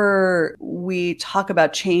whenever we talk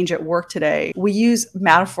about change at work today, we use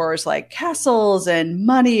metaphors like castles and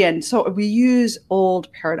money. And so we use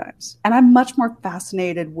old paradigms. And I'm much more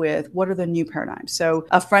fascinated with what are the new paradigms. So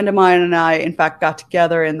a friend of mine and I, in fact, got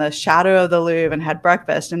together in the shadow of the Louvre and had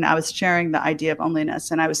breakfast. And I was sharing the idea of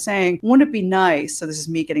loneliness. And I was saying, wouldn't it be nice? So this is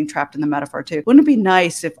me getting trapped in the metaphor too. Wouldn't it be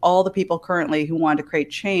nice if all the people currently who wanted to create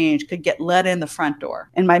change could get let in the front door?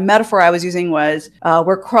 And my metaphor I was using was,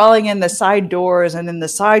 we're crawling in the side doors and in the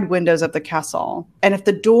side windows of the castle. And if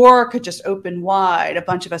the door could just open wide, a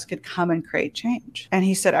bunch of us could come and create change. And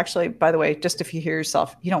he said, actually, by the way, just if you hear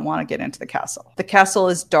yourself, you don't want to get into the castle. The castle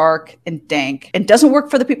is dark and dank and doesn't work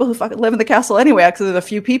for the people who fucking live in the castle anyway, because of the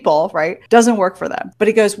few people, right? Doesn't work for them. But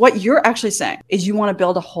he goes, what you're actually saying is you want to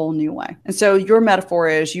build a whole new way. And so your metaphor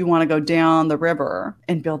is you want to go down the river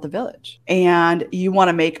and build the village. And you want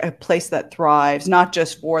to make a place that thrives, not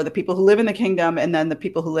just for the people who live in the kingdom and then the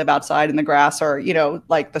people who live outside in the grass or,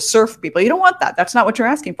 like the surf people. You don't want that. That's not what you're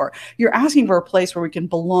asking for. You're asking for a place where we can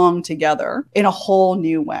belong together in a whole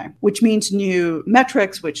new way, which means new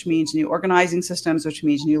metrics, which means new organizing systems, which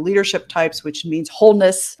means new leadership types, which means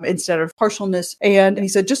wholeness instead of partialness. And he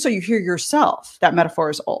said, just so you hear yourself, that metaphor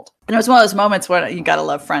is old. And it was one of those moments when you got to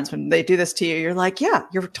love friends when they do this to you. You're like, yeah,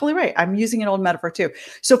 you're totally right. I'm using an old metaphor too.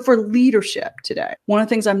 So for leadership today, one of the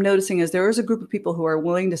things I'm noticing is there is a group of people who are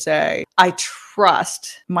willing to say, I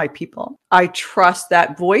trust my people. I trust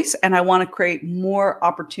that voice. And I want to create more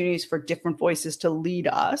opportunities for different voices to lead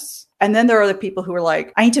us. And then there are the people who are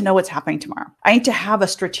like, I need to know what's happening tomorrow. I need to have a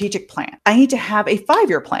strategic plan. I need to have a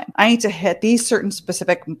 5-year plan. I need to hit these certain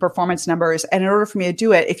specific performance numbers. And in order for me to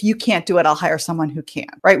do it, if you can't do it, I'll hire someone who can,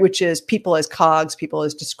 right? Which is people as cogs, people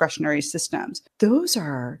as discretionary systems. Those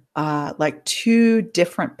are like two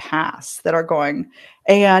different paths that are going.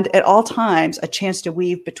 And at all times, a chance to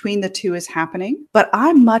weave between the two is happening. But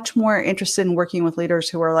I'm much more interested in working with leaders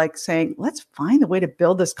who are like saying, let's find a way to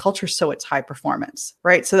build this culture so it's high performance,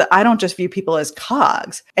 right? So that I don't just view people as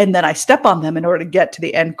cogs and then I step on them in order to get to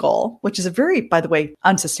the end goal, which is a very, by the way,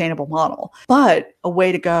 unsustainable model, but a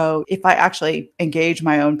way to go. If I actually engage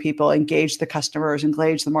my own people, engage the customers,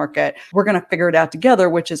 engage the market, we're going to figure it out together,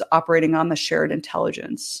 which is operating on the shared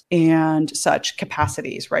intelligence and such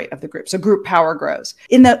capacities, right, of the group. So group power grows.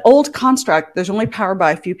 In that old construct, there's only power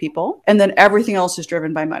by a few people, and then everything else is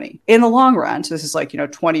driven by money. In the long run, so this is like,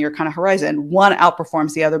 20-year kind of horizon, one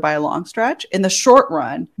outperforms the other by a long stretch. In the short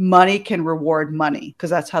run, money can reward money because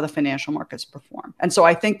that's how the financial markets perform. And so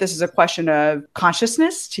I think this is a question of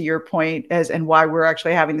consciousness, to your point, and why we're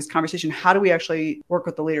actually having this conversation. How do we actually work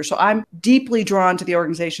with the leaders? So I'm deeply drawn to the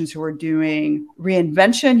organizations who are doing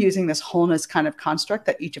reinvention using this wholeness kind of construct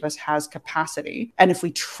that each of us has capacity. And if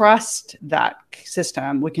we trust that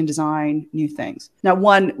system, we can design new things. Now,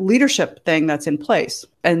 one leadership thing that's in place,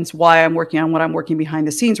 and it's why I'm working on what I'm working behind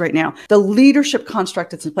the scenes right now, the leadership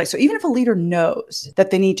construct that's in place. So even if a leader knows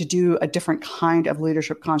that they need to do a different kind of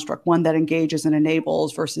leadership construct, one that engages and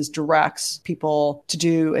enables versus directs people to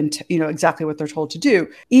do and exactly what they're told to do,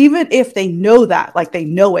 even if they know that, like they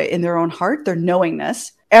know it in their own heart, their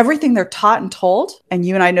knowingness, everything they're taught and told, and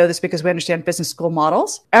you and I know this because we understand business school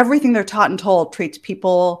models, everything they're taught and told treats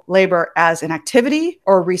people, labor as an activity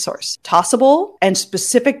or a resource, tossable and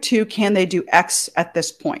specific to can they do X at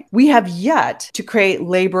this point. We have yet to create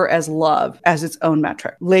labor as love as its own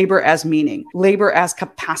metric, labor as meaning, labor as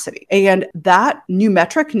capacity. And that new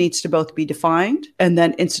metric needs to both be defined and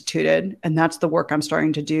then instituted. And that's the work I'm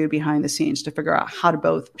starting to do behind the scenes to figure out how to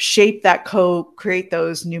both shape that code, create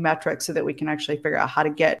those new metrics so that we can actually figure out how to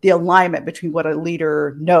get the alignment between what a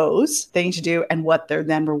leader knows they need to do and what they're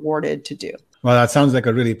then rewarded to do. Well, that sounds like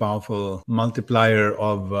a really powerful multiplier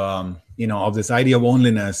of this idea of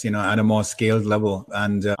loneliness, at a more scaled level.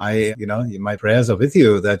 And my prayers are with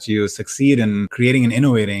you that you succeed in creating and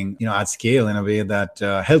innovating, at scale in a way that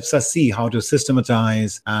helps us see how to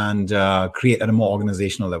systematize and create at a more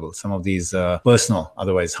organizational level some of these personal,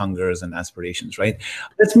 otherwise hungers and aspirations, right?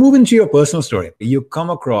 Let's move into your personal story. You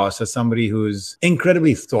come across as somebody who's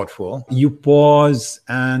incredibly thoughtful. You pause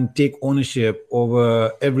and take ownership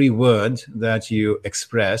over every word that you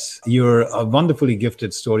express. You're a wonderfully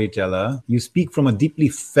gifted storyteller. You speak from a deeply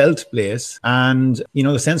felt place. And,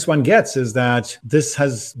 the sense one gets is that this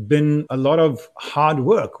has been a lot of hard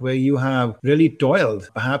work where you have really toiled,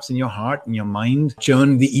 perhaps in your heart, in your mind,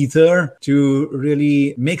 churned the ether to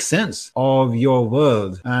really make sense of your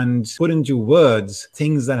world and put into words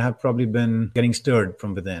things that have probably been getting stirred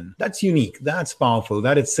from within. That's unique. That's powerful.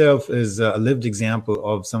 That itself is a lived example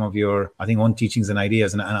of some of your, I think, own teachings and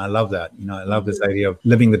ideas. And I love that. I love this idea of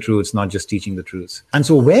living the truths, not just teaching the truths. And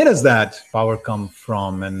so where does that power come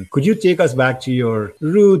from? And could you take us back to your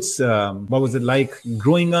roots? What was it like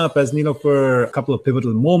growing up as Nilofer? A couple of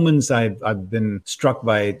pivotal moments. I've been struck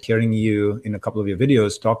by hearing you in a couple of your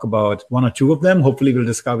videos talk about one or two of them. Hopefully we'll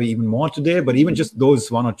discover even more today, but even just those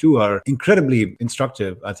one or two are incredibly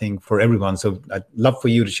instructive, I think, for everyone. So I'd love for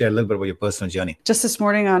you to share a little bit about your personal journey. Just this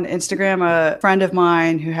morning on Instagram, a friend of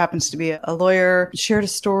mine who happens to be a lawyer shared a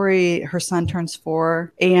story. Her son turns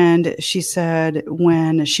 4, and she said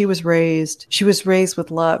when she was raised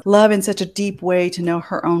with love in such a deep way to know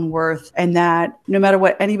her own worth, and that no matter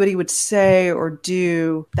what anybody would say or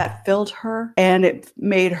do, that filled her and it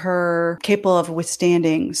made her capable of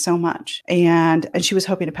withstanding so much. And she was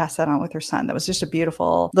hoping to pass that on with her son. That was just a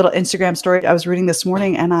beautiful little Instagram story I was reading this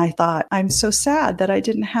morning. And I thought, I'm so sad that I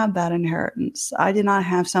didn't have that inheritance. I did not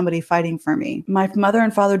have somebody fighting for me. My mother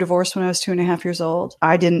and father divorced when I was 2.5 years old.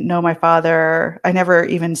 I didn't know my father. I never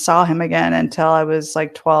even saw him again until I was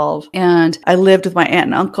like 12. And I lived with my aunt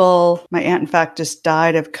and uncle. My aunt, in fact, just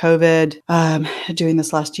died of COVID doing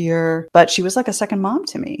this last year, but she was like a second mom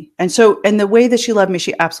to me. And the way that she loved me,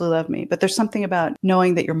 she absolutely loved me. But there's something about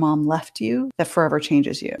knowing that your mom left you that forever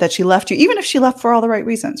changes you, that she left you, even if she left for all the right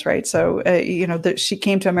reasons, right? So, that she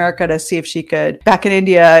came to America to see if she could, back in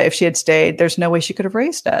India, if she had stayed, there's no way she could have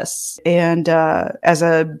raised us. And as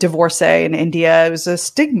a divorcee in India, it was a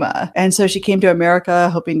stigma. And so she came to America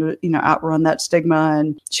hoping to, outrun that stigma.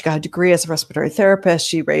 And she got a degree as a respiratory therapist.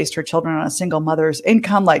 She raised her children on a single mother's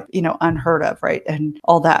income, unheard of, right? And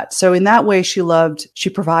all that. So in that way, she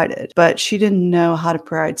provided, but she didn't know how to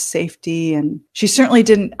provide safety. And she certainly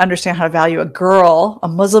didn't understand how to value a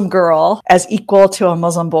Muslim girl, as equal to a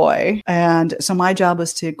Muslim boy. And so my job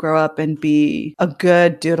was to grow up and be a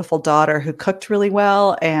good, dutiful daughter who cooked really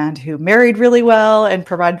well and who married really well and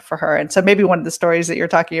provided for her. And so maybe one of the stories that you're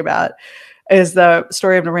talking about is the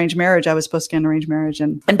story of an arranged marriage. I was supposed to get an arranged marriage.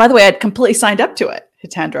 And by the way, I'd completely signed up to it,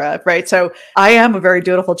 Hitendra, right? So I am a very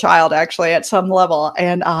dutiful child, actually, at some level.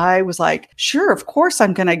 And I was like, sure, of course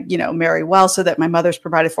I'm going to, marry well so that my mother's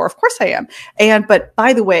provided for. Of course I am. But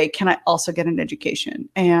by the way, can I also get an education?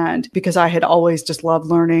 And because I had always just loved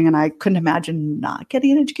learning and I couldn't imagine not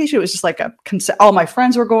getting an education, it was just like all my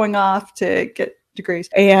friends were going off to get degrees.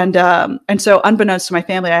 And so unbeknownst to my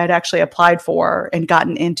family, I had actually applied for and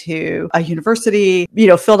gotten into a university,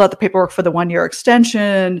 filled out the paperwork for the 1-year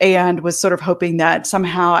extension and was sort of hoping that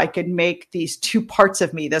somehow I could make these two parts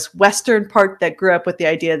of me, this Western part that grew up with the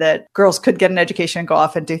idea that girls could get an education and go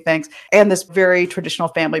off and do things, and this very traditional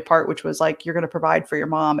family part, which was like, you're going to provide for your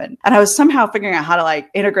mom. And I was somehow figuring out how to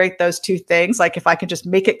integrate those two things. Like if I could just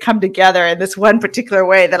make it come together in this one particular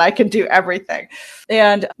way, that I can do everything.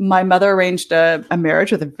 And my mother arranged a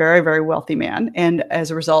marriage with a very, very wealthy man. And as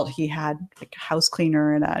a result, he had a house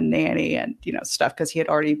cleaner and a nanny and, stuff because he had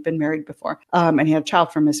already been married before. And he had a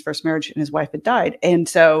child from his first marriage and his wife had died. And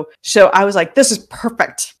so I was like, this is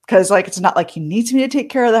perfect. Because it's not like he needs me to take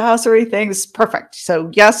care of the house or anything. This is perfect.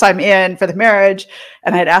 So yes, I'm in for the marriage.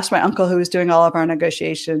 And I had asked my uncle, who was doing all of our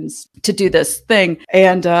negotiations, to do this thing.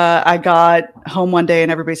 And I got home one day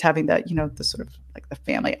and everybody's having that, the sort of like the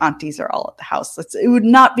family aunties are all at the house. It would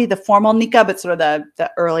not be the formal nikah, but sort of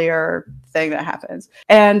the earlier thing that happens.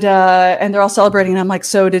 And they're all celebrating. And I'm like,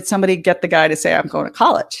 so did somebody get the guy to say I'm going to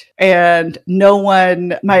college? And no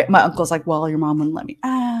one, my uncle's like, well, your mom wouldn't let me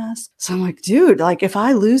ask. So I'm like, dude, if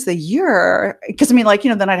I lose the year, because then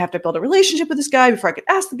I'd have to build a relationship with this guy before I could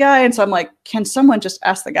ask the guy. And so I'm like, can someone just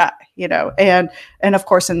ask the guy, and of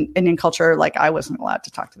course in Indian culture, I wasn't allowed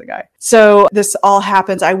to talk to the guy. So this all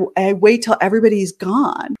happens. I wait till everybody everybody's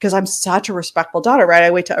gone, because I'm such a respectful daughter, right?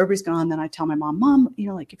 I wait till everybody's gone. Then I tell my mom,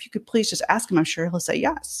 like, if you could please just ask him, I'm sure he'll say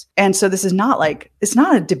yes. And so this is not like, it's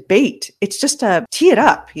not a debate. It's just a tee it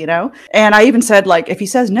up, And I even said, like, if he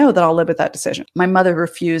says no, then I'll live with that decision. My mother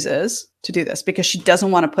refuses to do this because she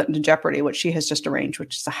doesn't want to put into jeopardy what she has just arranged,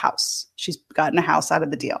 which is a house. She's gotten a house out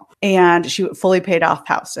of the deal, and she fully paid off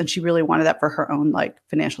house. And she really wanted that for her own like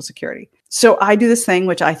financial security. So I do this thing,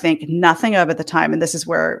 which I think nothing of at the time. And this is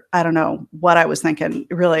where I don't know what I was thinking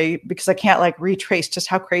really, because I can't like retrace just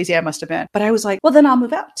how crazy I must have been. But I was like, well, then I'll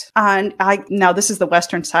move out. And now this is the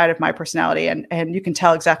Western side of my personality. And you can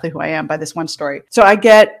tell exactly who I am by this one story. So I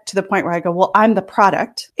get to the point where I go, well, I'm the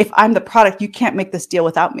product. If I'm the product, you can't make this deal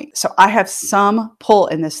without me. So I have some pull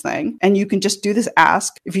in this thing, and you can just do this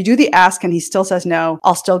ask. If you do the ask and he still says no,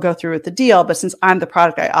 I'll still go through with the deal. But since I'm the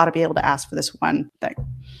product, I ought to be able to ask for this one thing.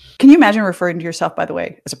 Can you imagine referring to yourself, by the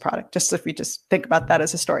way, as a product? Just if you just think about that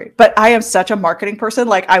as a story. But I am such a marketing person,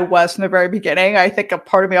 like I was from the very beginning. I think a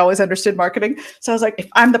part of me always understood marketing. So I was like, if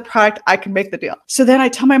I'm the product, I can make the deal. So then I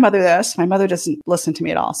tell my mother this. My mother doesn't listen to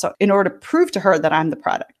me at all. So in order to prove to her that I'm the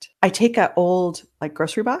product, I take an old like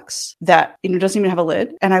grocery box that doesn't even have a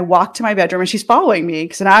lid, and I walk to my bedroom, and she's following me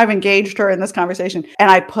because now I've engaged her in this conversation.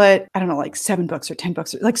 And I put, I don't know, like 7 books or 10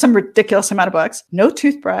 books, like some ridiculous amount of books, no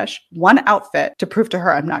toothbrush, one outfit to prove to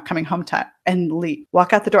her I'm not coming home time, and leave,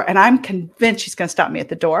 walk out the door. And I'm convinced she's going to stop me at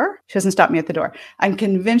the door. She doesn't stop me at the door. I'm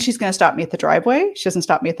convinced she's going to stop me at the driveway. She doesn't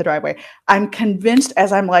stop me at the driveway. I'm convinced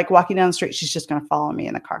as I'm like walking down the street, she's just going to follow me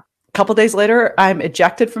in the car. A couple of days later, I'm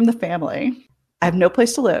ejected from the family. I have no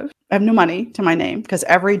place to live. I have no money to my name because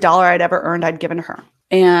every dollar I'd ever earned, I'd given to her,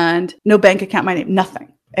 and no bank account, my name,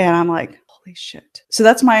 nothing. And I'm like, holy shit. So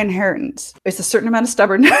that's my inheritance. It's a certain amount of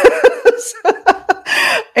stubbornness.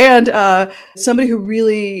 And somebody who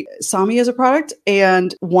really saw me as a product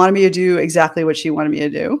and wanted me to do exactly what she wanted me to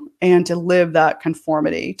do, and to live that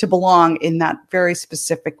conformity, to belong in that very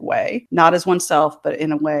specific way, not as oneself, but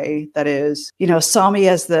in a way that is, saw me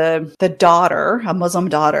as the daughter, a Muslim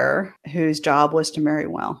daughter whose job was to marry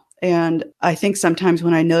well. And I think sometimes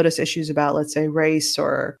when I notice issues about, let's say, race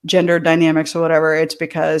or gender dynamics or whatever, it's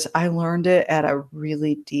because I learned it at a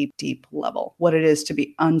really deep, deep level, what it is to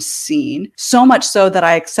be unseen. So much so that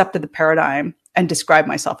I accepted the paradigm and describe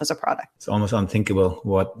myself as a product. It's almost unthinkable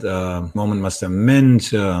what the moment must have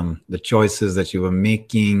meant, the choices that you were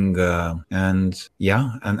making, and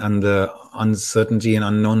the uncertainty and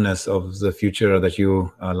unknownness of the future that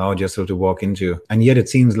you allowed yourself to walk into. And yet it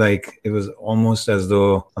seems like it was almost as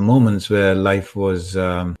though a moment where life was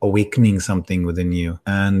awakening something within you.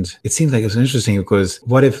 And it seems like it was interesting because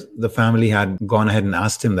what if the family had gone ahead and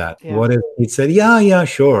asked him that? Yeah. What if he'd said, yeah,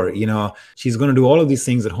 sure. She's going to do all of these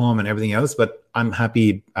things at home and everything else, but I'm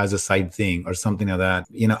happy as a side thing or something like that.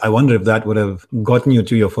 I wonder if that would have gotten you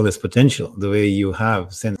to your fullest potential the way you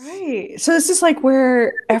have since. Right. So this is like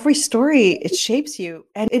where every story, it shapes you,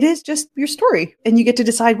 and it is just your story, and you get to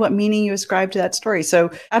decide what meaning you ascribe to that story. So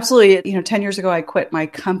absolutely, 10 years ago, I quit my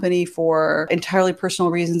company for entirely personal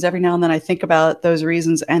reasons. Every now and then I think about those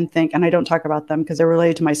reasons and I don't talk about them because they're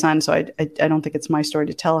related to my son. So I don't think it's my story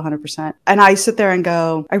to tell 100%. And I sit there and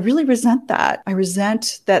go, I really resent that. I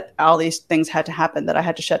resent that all these things had to happen, that I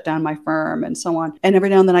had to shut down my firm and so on. And every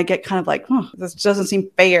now and then I get kind of like, this doesn't seem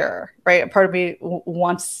fair, right? A part of me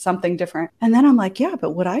wants something different. And then I'm like, yeah,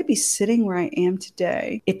 but would I be sitting where I am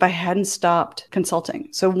today if I hadn't stopped consulting?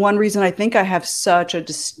 So one reason I think I have such a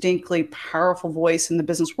distinctly powerful voice in the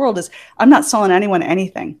business world is I'm not selling anyone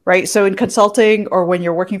anything, right? So in consulting or when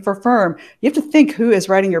you're working for a firm, you have to think who is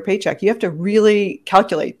writing your paycheck. You have to really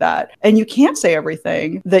calculate that. And you can't say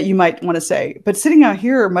everything that you might want to say. But sitting out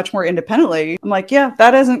here much more independently, I'm like, yeah,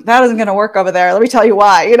 that isn't going to work over there. Let me tell you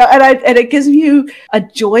why, and it gives you a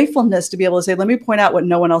joyfulness to be able to say, let me point out what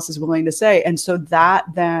no one else is willing to say. And so that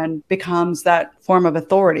then becomes that form of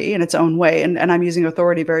authority in its own way. And I'm using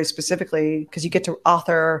authority very specifically because you get to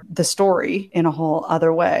author the story in a whole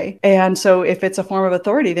other way. And so if it's a form of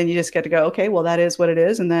authority, then you just get to go, okay, well, that is what it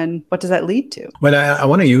is. And then what does that lead to? Well, I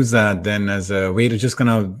want to use that then as a way to just kind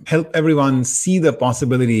of help everyone see the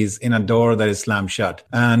possibilities in a door that is slammed shut,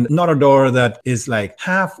 and not a door that is like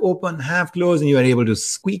half open, half closed, and you are able to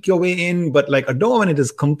squeak your way in. But like a door, when it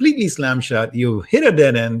is completely slammed shut, you hit a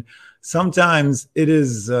dead end. Sometimes it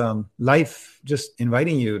is life just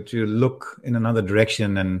inviting you to look in another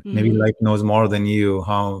direction, and maybe life knows more than you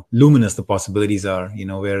how luminous the possibilities are,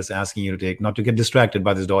 where it's asking you to not to get distracted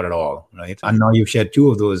by this door at all, right? And now you've shared 2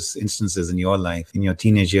 of those instances in your life, in your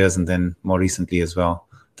teenage years, and then more recently as well.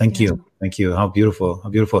 Thank you. Thank you. How beautiful. How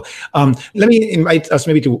beautiful. Let me invite us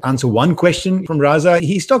maybe to answer one question from Raza.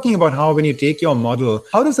 He's talking about how when you take your model,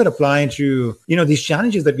 how does that apply to, these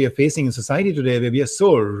challenges that we are facing in society today, where we are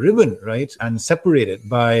so riven, right, and separated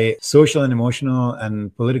by social and emotional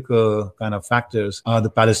and political kind of factors. The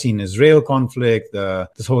Palestine-Israel conflict,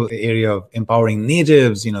 this whole area of empowering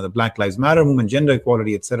natives, the Black Lives Matter movement, gender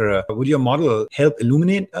equality, etc. Would your model help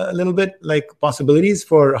illuminate a little bit like possibilities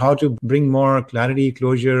for how to bring more clarity,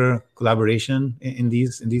 closure, collaboration in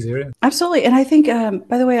these areas? Absolutely. And I think,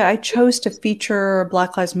 by the way, I chose to feature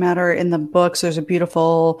Black Lives Matter in the books. There's a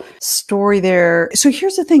beautiful story there. So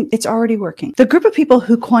here's the thing. It's already working. The group of people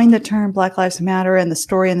who coined the term Black Lives Matter and the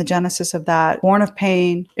story and the genesis of that, born of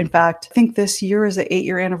pain. In fact, I think this year is the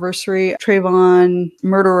 8-year anniversary. Trayvon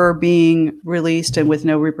murderer being released and with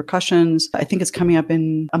no repercussions. I think it's coming up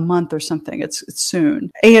in a month or something. It's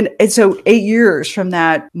soon. And so 8 years from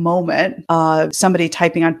that moment, somebody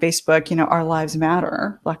typing on Facebook, our lives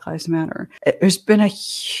matter, Black Lives Matter. There's been a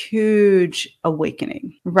huge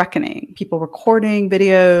awakening, reckoning, people recording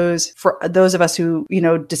videos for those of us who,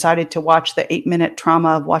 decided to watch the 8-minute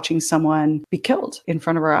trauma of watching someone be killed in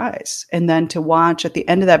front of our eyes. And then to watch at the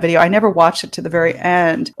end of that video, I never watched it to the very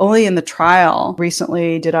end. Only in the trial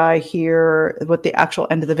recently did I hear what the actual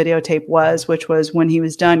end of the videotape was, which was when he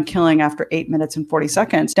was done killing after 8 minutes and 40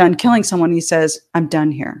 seconds, done killing someone, he says, "I'm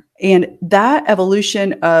done here." And that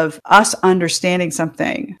evolution of us understanding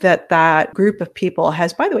something that group of people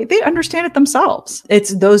has, by the way, they understand it themselves.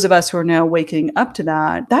 It's those of us who are now waking up to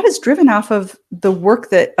that. That is driven off of the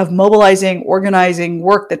work of mobilizing, organizing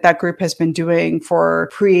work that group has been doing for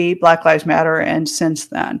pre-Black Lives Matter and since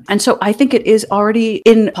then. And so I think it is already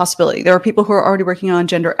in possibility. There are people who are already working on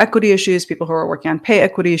gender equity issues, people who are working on pay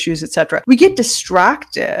equity issues, etc. We get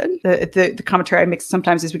distracted. The commentary I make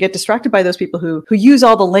sometimes is we get distracted by those people who use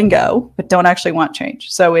all the lingo but don't actually want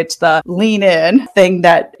change. So it's the lean in thing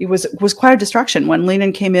that it was quite a distraction. When lean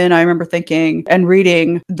in came in, I remember thinking and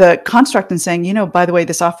reading the construct and saying, by the way,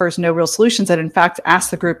 this offers no real solutions, and in fact ask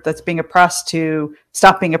the group that's being oppressed to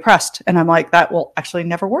stop being oppressed. And I'm like, that will actually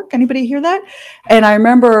never work. Anybody hear that? And I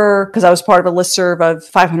remember, because I was part of a listserv of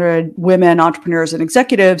 500 women entrepreneurs and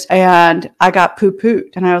executives, and I got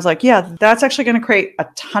poo-pooed. And I was like, yeah, that's actually going to create a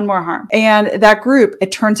ton more harm. And that group,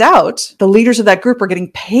 it turns out the leaders of that group were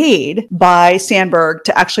getting paid by Sandberg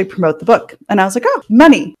to actually promote the book. And I was like, oh,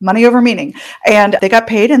 money over meaning. And they got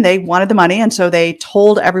paid and they wanted the money. And so they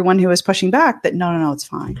told everyone who was pushing back that, no, it's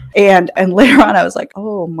fine. And later on, I was like,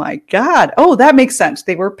 oh my God. Oh, that makes sense.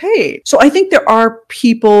 They were paid. So I think there are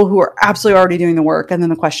people who are absolutely already doing the work. And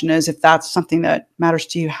then the question is, if that's something that matters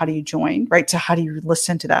to you, how do you join, right? So how do you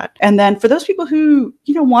listen to that? And then for those people who,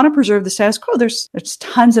 want to preserve the status quo, there's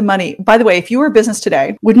tons of money. By the way, if you were a business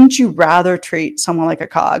today, wouldn't you rather treat someone like a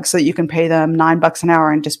cog so that you can pay them $9 an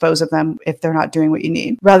hour and dispose of them if they're not doing what you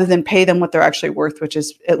need, rather than pay them what they're actually worth, which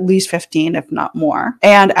is at least 15, if not more,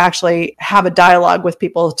 and actually have a dialogue with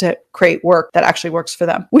people to create work that actually works for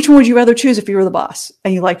them? Which one would you rather choose if you were the boss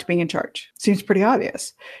and you liked being in charge? Seems pretty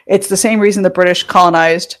obvious. It's the same reason the British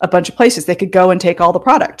colonized a bunch of places. They could go and take all the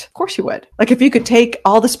product. Of course you would. Like if you could take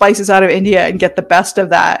all the spices out of India and get the best of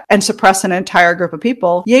that and suppress an entire group of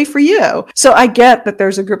people, yay for you. So I get that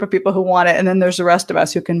there's a group of people who want it, and then there's the rest of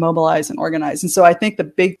us who can mobilize and organize. And so I think the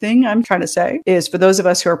big thing I'm trying to say is for those of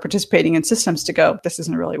us who are participating in systems to go, this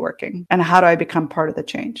isn't really working. And how do I become part of the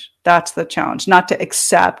change? That's the challenge, not to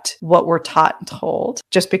accept what we're taught and told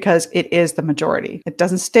just because it is the majority. It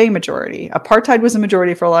doesn't stay majority. Apartheid was a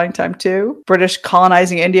majority for a long time too. British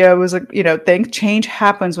colonizing India was a thing. Change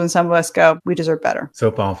happens when some of us go, we deserve better.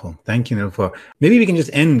 So powerful. Thank you, Nilofer. Maybe we can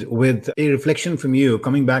just end with a reflection from you,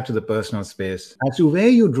 coming back to the personal space, as to where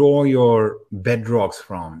you draw your bedrocks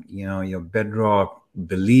from, your bedrock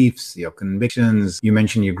beliefs, your convictions. You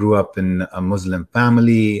mentioned you grew up in a Muslim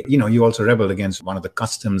family. You also rebelled against one of the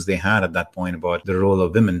customs they had at that point about the role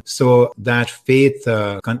of women. So that faith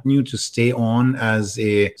continued to stay on as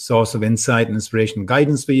a source of insight and inspiration,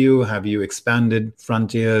 guidance for you. Have you expanded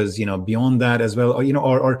frontiers, beyond that as well?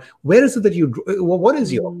 Or where is it that what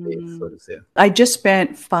is your faith, so to say? I just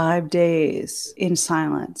spent 5 days in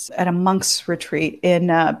silence at a monk's retreat in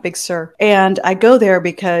Big Sur. And I go there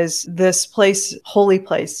because this place, holy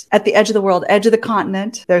place at the edge of the world, edge of the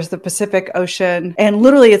continent. There's the Pacific Ocean. And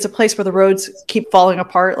literally it's a place where the roads keep falling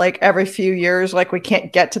apart like every few years. Like we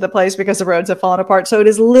can't get to the place because the roads have fallen apart. So it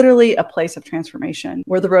is literally a place of transformation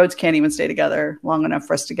where the roads can't even stay together long enough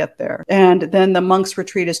for us to get there. And then the monk's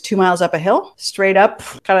retreat is 2 miles up a hill, straight up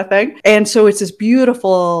kind of thing. And so it's this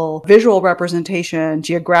beautiful visual representation,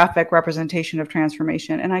 geographic representation of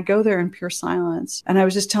transformation. And I go there in pure silence. And I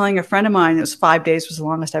was just telling a friend of mine, it was 5 days was the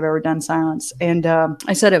longest I've ever done silence. And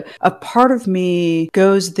I said, a part of me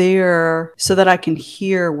goes there so that I can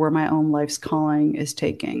hear where my own life's calling is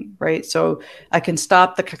taking, right? So I can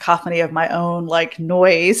stop the cacophony of my own like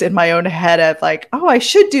noise in my own head of like, oh, I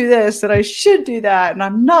should do this and I should do that, and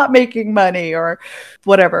I'm not making money or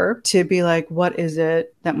whatever, to be like, what is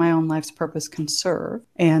it that my own life's purpose can serve?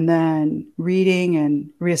 And then reading and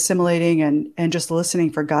reassimilating and just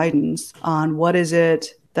listening for guidance on what is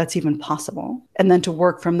it that's even possible. And then to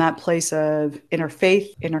work from that place of inner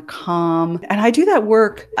faith, inner calm. And I do that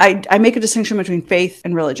work. I make a distinction between faith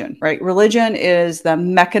and religion, right? Religion is the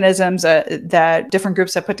mechanisms that different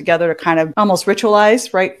groups have put together to kind of almost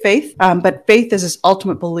ritualize, right? Faith. But faith is this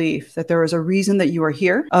ultimate belief that there is a reason that you are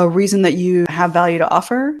here, a reason that you have value to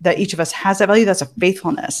offer, that each of us has that value. That's a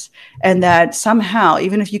faithfulness. And that somehow,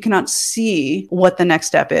 even if you cannot see what the next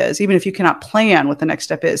step is, even if you cannot plan what the next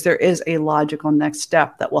step is, there is a logical next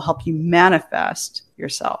step that will help you manifest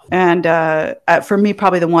yourself. And for me,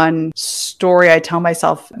 probably the one story I tell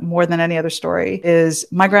myself more than any other story is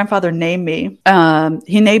my grandfather named me.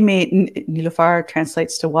 He named me, Nilofer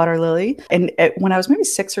translates to water lily. And when I was maybe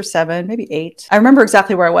 6 or 7, maybe 8, I remember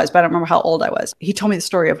exactly where I was, but I don't remember how old I was. He told me the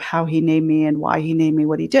story of how he named me and why he named me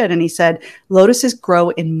what he did. And he said, lotuses grow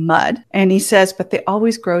in mud. And he says, but they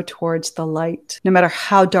always grow towards the light. No matter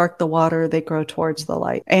how dark the water, they grow towards the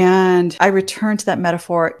light. And I return to that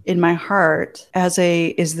metaphor in my heart as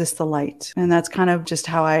is this the light? And that's kind of just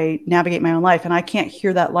how I navigate my own life. And I can't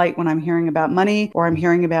hear that light when I'm hearing about money or I'm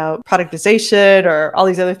hearing about productization or all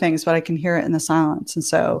these other things, but I can hear it in the silence. And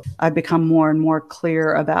so I've become more and more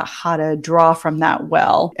clear about how to draw from that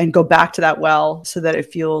well and go back to that well so that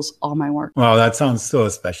it fuels all my work. Wow, that sounds so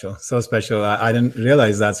special. So special. I didn't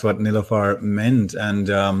realize that's what Nilofer meant. And,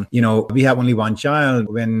 we have only one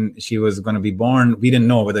child. When she was going to be born, we didn't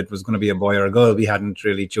know whether it was going to be a boy or a girl. We hadn't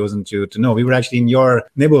really chosen to know. We were actually in your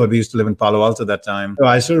neighborhood. We used to live in Palo Alto that time. So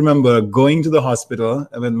I still remember going to the hospital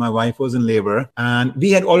when my wife was in labor, and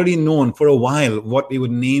we had already known for a while what we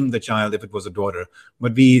would name the child if it was a daughter,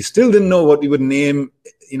 but we still didn't know what we would name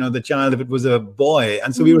the child if it was a boy.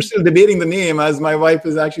 And so we were still debating the name as my wife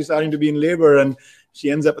is actually starting to be in labor, and she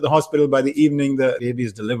ends up at the hospital. By the evening, the baby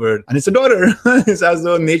is delivered, and it's a daughter. It's as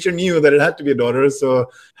though nature knew that it had to be a daughter, so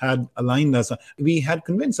had aligned us. We had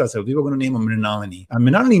convinced ourselves we were going to name her Mrinalini. And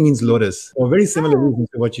Mrinalini means lotus, or very similar reasons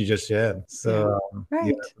to what you just shared. So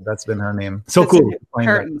that's been her name. So that's cool.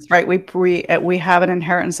 Inheritance, right? We have an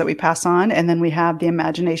inheritance that we pass on, and then we have the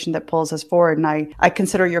imagination that pulls us forward. And I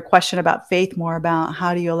consider your question about faith more about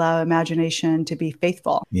how do you allow imagination to be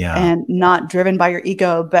faithful, and not driven by your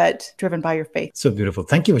ego, but driven by your faith. So beautiful.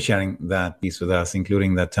 Thank you for sharing that piece with us,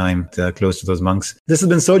 including that time close to those monks. This has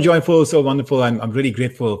been so joyful, so wonderful. I'm really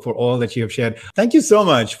grateful for all that you have shared. Thank you so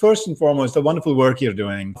much. First and foremost, the wonderful work you're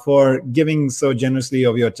doing, for giving so generously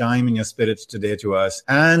of your time and your spirit today to us,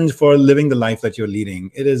 and for living the life that you're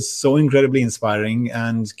leading. It is so incredibly inspiring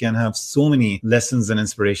and can have so many lessons and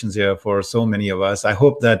inspirations here for so many of us. I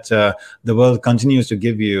hope that the world continues to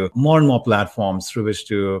give you more and more platforms through which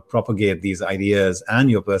to propagate these ideas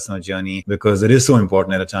and your personal journey, because it is so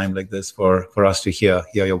important at a time like this for us to hear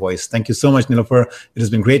your voice. Thank you so much, Nilofer. It has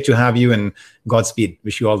been great to have you, and Godspeed.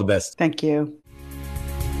 Wish you all the best. Thank you.